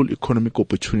available economic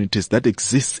opportunities that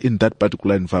exist in that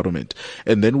particular environment.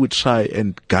 And then we try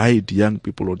and guide young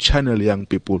people or channel young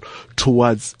people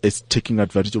towards taking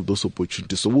advantage of those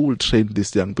opportunities. So we will train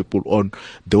these young people on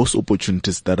those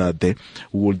opportunities that are there.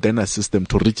 We will then assist them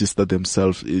to register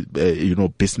themselves,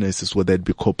 businesses, whether it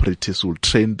be cooperatives. We'll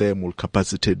train them, we'll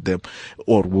capacitate them,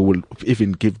 or we will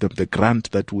even give them the grant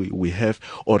that we have.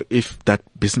 Or if that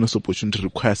business opportunity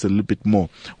requires a little bit more,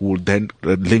 we'll then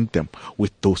link them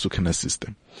with those who can assist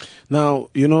them. Now,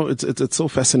 it's so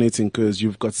fascinating because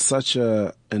you've got such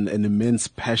an immense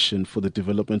passion for the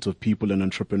development of people and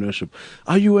entrepreneurship.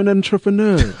 Are you an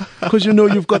entrepreneur? Because,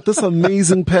 you've got this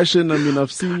amazing passion. I mean,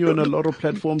 I've seen you on a lot of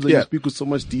platforms and you speak with so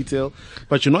much detail,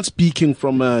 but you're not speaking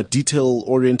from a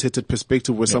detail-oriented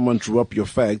perspective where someone drew up your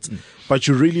facts, but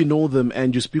you really know them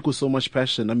and you speak with so much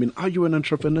passion. I mean, are you an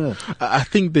entrepreneur? I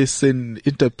think there's an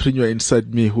entrepreneur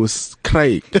inside me who's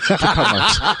crying to come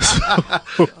out.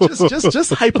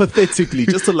 Just hypothetically,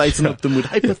 just to lighten up the mood,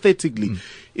 hypothetically,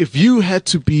 if you had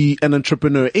to be an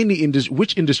entrepreneur, any industry,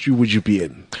 which industry would you be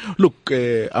in? Look,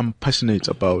 I'm passionate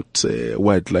about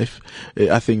wildlife.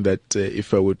 I think that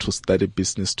if I were to start a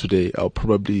business today, I'll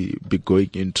probably be going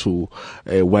into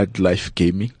wildlife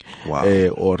gaming. Wow.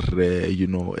 Or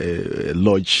a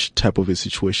lodge type of a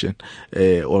situation,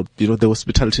 or the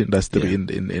hospitality industry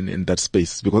in that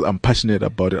space, because I'm passionate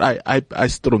about it. I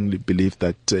strongly believe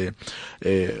that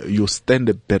you stand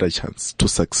a better chance to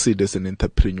succeed as an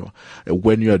entrepreneur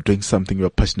when you are doing something you are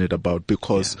passionate about,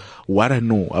 because what I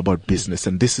know about business,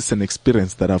 and this is an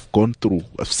experience that I've gone through,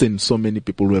 I've seen so many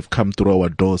people who have come through our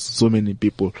doors, so many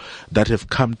people that have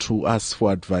come to us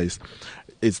for advice,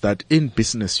 is that in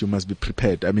business you must be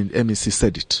prepared. I mean, MEC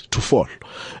said it, to fall.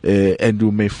 And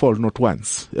you may fall not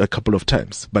once, a couple of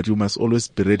times, but you must always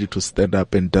be ready to stand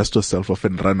up and dust yourself off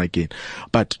and run again.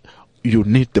 But you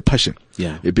need the passion.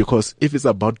 Yeah. Because if it's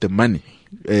about the money,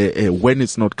 when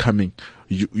it's not coming,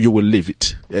 you will leave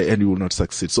it and you will not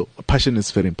succeed. So passion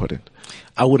is very important.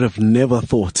 I would have never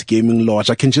thought gaming lodge.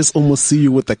 I can just almost see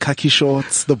you with the khaki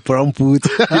shorts, the brown boots.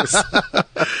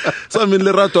 So I mean,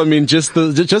 Lerato, I mean, just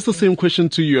the same question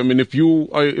to you. I mean,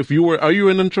 are you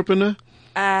an entrepreneur?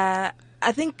 I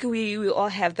think we all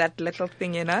have that little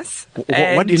thing in us.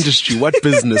 What industry? What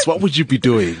business? What would you be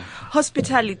doing?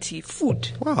 Hospitality, food.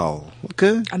 Wow.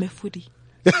 Okay. I'm a foodie.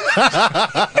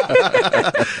 I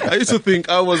used to think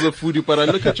I was a foodie, but I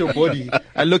look at your body.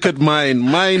 I look at mine.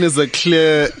 Mine is a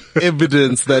clear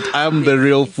evidence that I'm the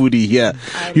real foodie here.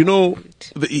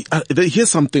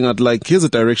 Here's something here's a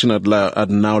direction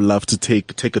I'd now love to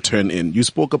take a turn in. You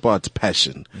spoke about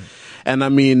passion. And I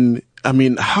mean,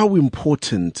 how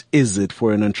important is it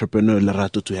for an entrepreneur,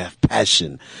 Lerato, to have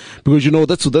passion? Because,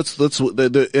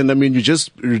 and I mean, you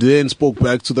just then spoke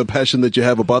back to the passion that you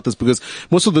have about this, because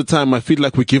most of the time I feel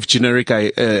like we give generic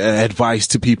advice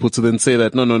to people to then say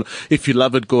that, no, if you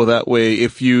love it, go that way.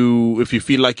 If you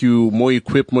feel like you more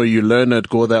equipped, more you learn it,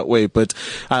 go that way. But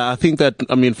I think that,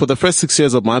 I mean, for the first 6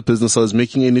 years of my business, I was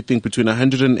making anything between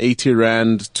 180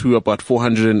 Rand to about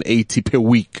 480 per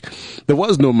week. There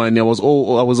was no money. I was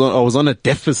on a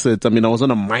deficit. I mean, I was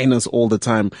on a minus all the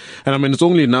time. And I mean, it's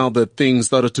only now that things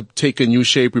started to take a new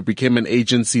shape. We became an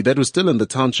agency that was still in the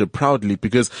township proudly,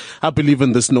 because I believe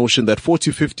in this notion that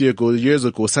 40, 50 years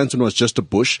ago, Sandton was just a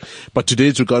bush, but today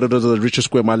it's regarded as the richest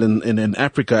square mile in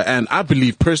Africa. And I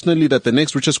believe personally that the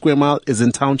next richest square mile is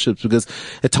in townships, because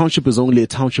a township is only a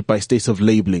township by state of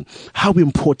labeling. How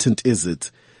important is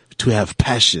it to have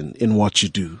passion in what you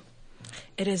do?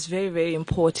 It is very, very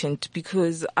important,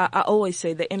 because I always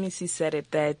say, the MEC said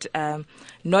it, that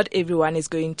not everyone is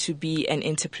going to be an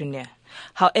entrepreneur.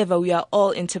 However, we are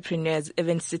all entrepreneurs,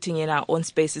 even sitting in our own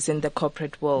spaces in the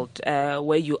corporate world,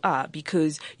 where you are,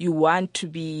 because you want to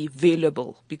be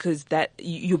valuable, because that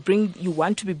you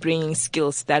want to be bringing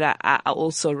skills that are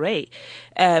also rare.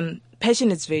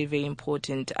 Passion is very, very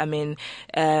important. I mean,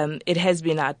 it has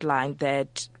been outlined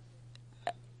that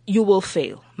you will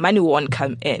fail. Money won't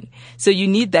come in. So you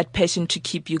need that passion to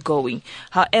keep you going.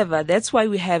 However, that's why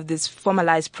we have these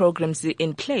formalized programs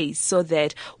in place, so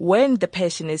that when the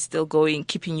passion is still going,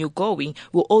 keeping you going,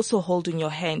 we'll also hold in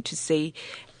your hand to say,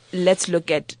 let's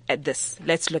look at this.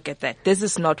 Let's look at that. This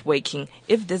is not working.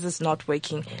 If this is not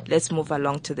working, let's move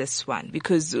along to this one,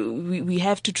 because we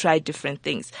have to try different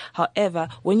things. However,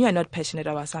 when you are not passionate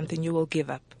about something, you will give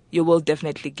up. You will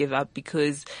definitely give up,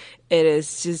 because it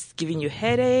is just giving you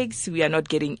headaches. We are not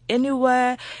getting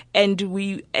anywhere. And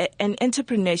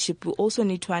entrepreneurship, we also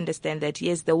need to understand that,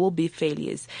 yes, there will be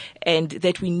failures, and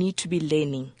that we need to be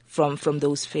learning from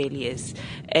those failures.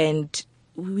 And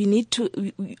we need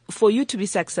to, for you to be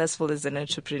successful as an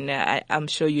entrepreneur, I'm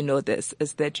sure you know this,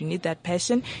 is that you need that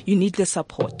passion, you need the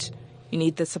support. You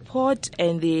need the support,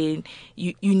 and then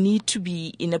you need to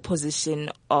be in a position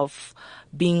of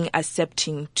being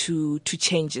accepting to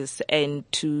changes and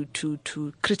to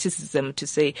criticism, to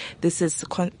say this is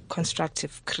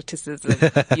constructive criticism,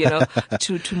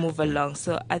 to move along.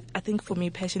 So I think for me,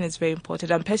 passion is very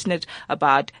important. I'm passionate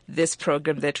about this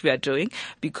program that we are doing,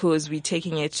 because we're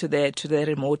taking it to the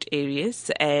remote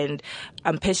areas, and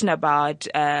I'm passionate about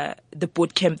the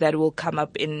boot camp that will come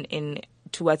up in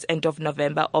towards end of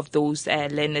November, of those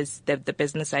learners, the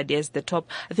business ideas,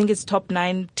 top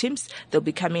 9 teams. They'll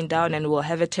be coming down, and we'll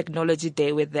have a technology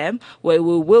day with them, where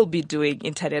we will be doing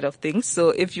Internet of Things.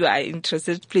 So if you are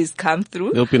interested, please come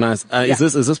through. It'll be nice. Is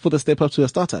this for the Step Up to a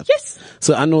Startup? Yes.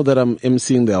 So I know that I'm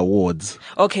emceeing the awards.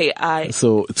 Okay.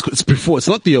 So it's before. It's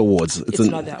not the awards. It's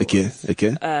not the awards.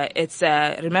 Okay. It's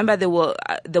remember, they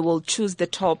will choose the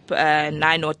top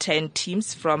 9 or 10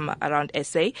 teams from around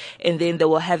SA, and then they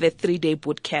will have a 3-day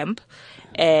boot camp.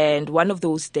 And one of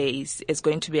those days is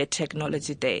going to be a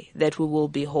technology day that we will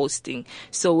be hosting.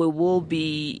 So we will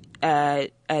be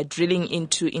drilling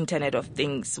into Internet of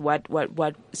Things, what,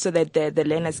 so that the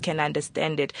learners can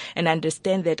understand it and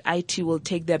understand that IT will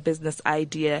take their business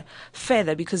idea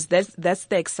further, because that's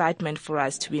the excitement for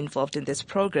us to be involved in this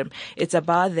program. It's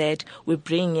about that we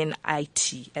bring in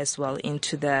IT as well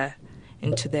into their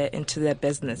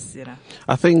business, you know.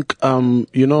 I think,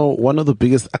 one of the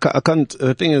biggest,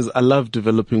 the thing is, I love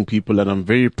developing people, and I'm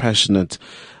very passionate,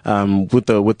 with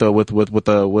the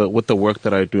work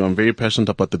that I do. I'm very passionate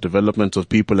about the development of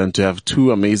people, and to have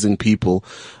two amazing people,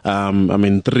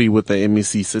 3 with the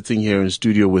MEC sitting here in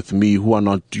studio with me,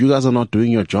 you guys are not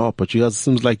doing your job, but you guys,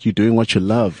 seems like you're doing what you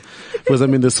love. Because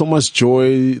there's so much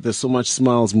joy, there's so much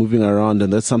smiles moving around,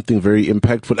 and that's something very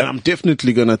impactful. And I'm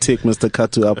definitely gonna take Mr.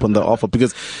 Katu up on the offer,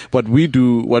 because what we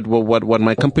do, what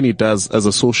my company does as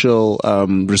a social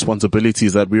responsibility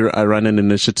is that I run an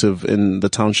initiative in the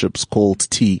townships called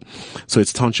T. So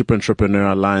it's Township Entrepreneur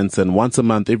Alliance, and once a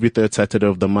month, every third Saturday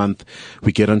of the month,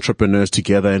 we get entrepreneurs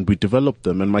together and we develop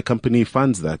them, and my company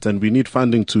funds that, and we need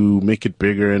funding to make it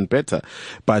bigger and better.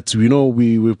 But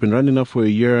we've been running up for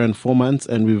 1 year and 4 months,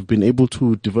 and we've been able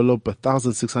to develop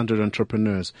 1,600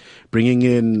 entrepreneurs, bringing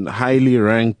in highly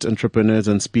ranked entrepreneurs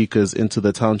and speakers into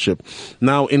the township.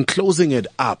 Now, in closing it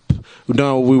up, we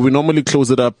normally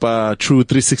close it up through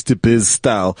 360 Biz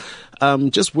style.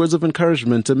 Just words of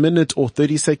encouragement, a minute or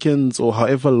 30 seconds or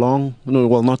however long. No,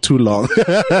 well, not too long.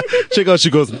 Check out,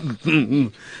 she goes,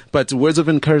 But words of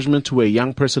encouragement to a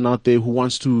young person out there who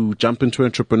wants to jump into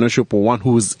entrepreneurship, or one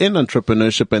who's in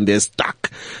entrepreneurship and they're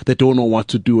stuck. They don't know what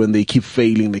to do and they keep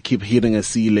failing. They keep hitting a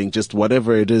ceiling, just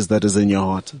whatever it is that is in your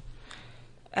heart.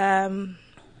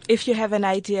 If you have an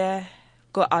idea,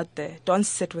 go out there. Don't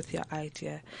sit with your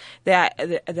idea. There are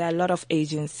a lot of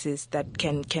agencies that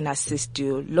can assist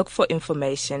you. Look for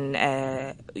information.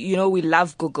 We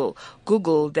love Google.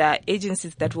 There are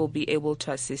agencies that will be able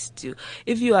to assist you.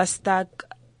 If you are stuck,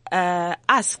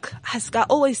 ask. I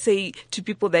always say to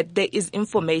people that there is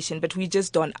information, but we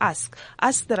just don't ask.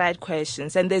 Ask the right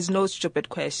questions, and there's no stupid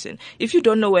question. If you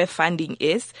don't know where funding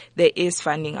is, there is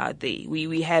funding out there.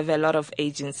 We have a lot of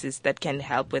agencies that can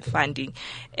help with funding,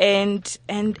 and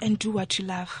do what you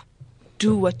love.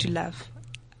 Do what you love.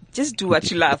 Just do what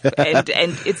you love. And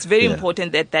it's very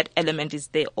important that element is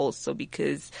there also,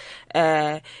 because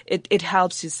it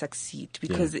helps you succeed,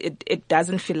 because it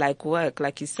doesn't feel like work.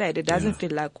 Like you said, it doesn't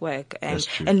feel like work, and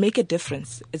make a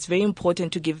difference. It's very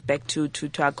important to give back to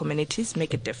our communities,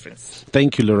 make a difference.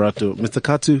 Thank you, Lorato. Mr.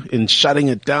 Katu, in shutting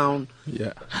it down.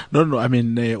 Yeah. No.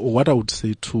 What I would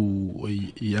say to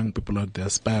young people out there,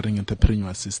 aspiring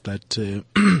entrepreneurs, is that,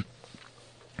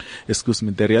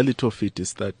 the reality of it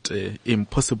is that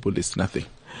impossible is nothing.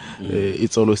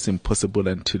 It's always impossible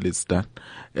until it's done.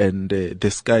 And the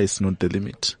sky is not the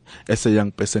limit. As a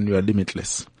young person, you are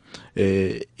limitless.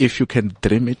 If you can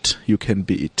dream it, you can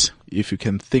be it. If you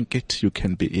can think it, you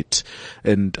can be it.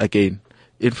 And again,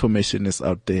 information is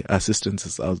out there, assistance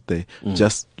is out there.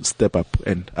 Just step up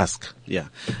and ask. Yeah.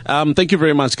 Thank you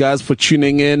very much, guys, for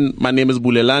tuning in. My name is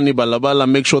Bulelani Balabala.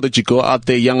 Make sure that you go out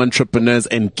there, young entrepreneurs,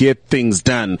 and get things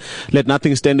done. Let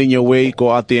nothing stand in your way.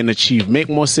 Go out there and achieve. Make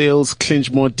more sales,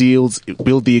 clinch more deals,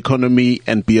 build the economy,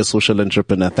 and be a social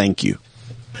entrepreneur. Thank you.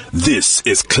 This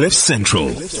is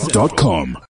CliffCentral.com.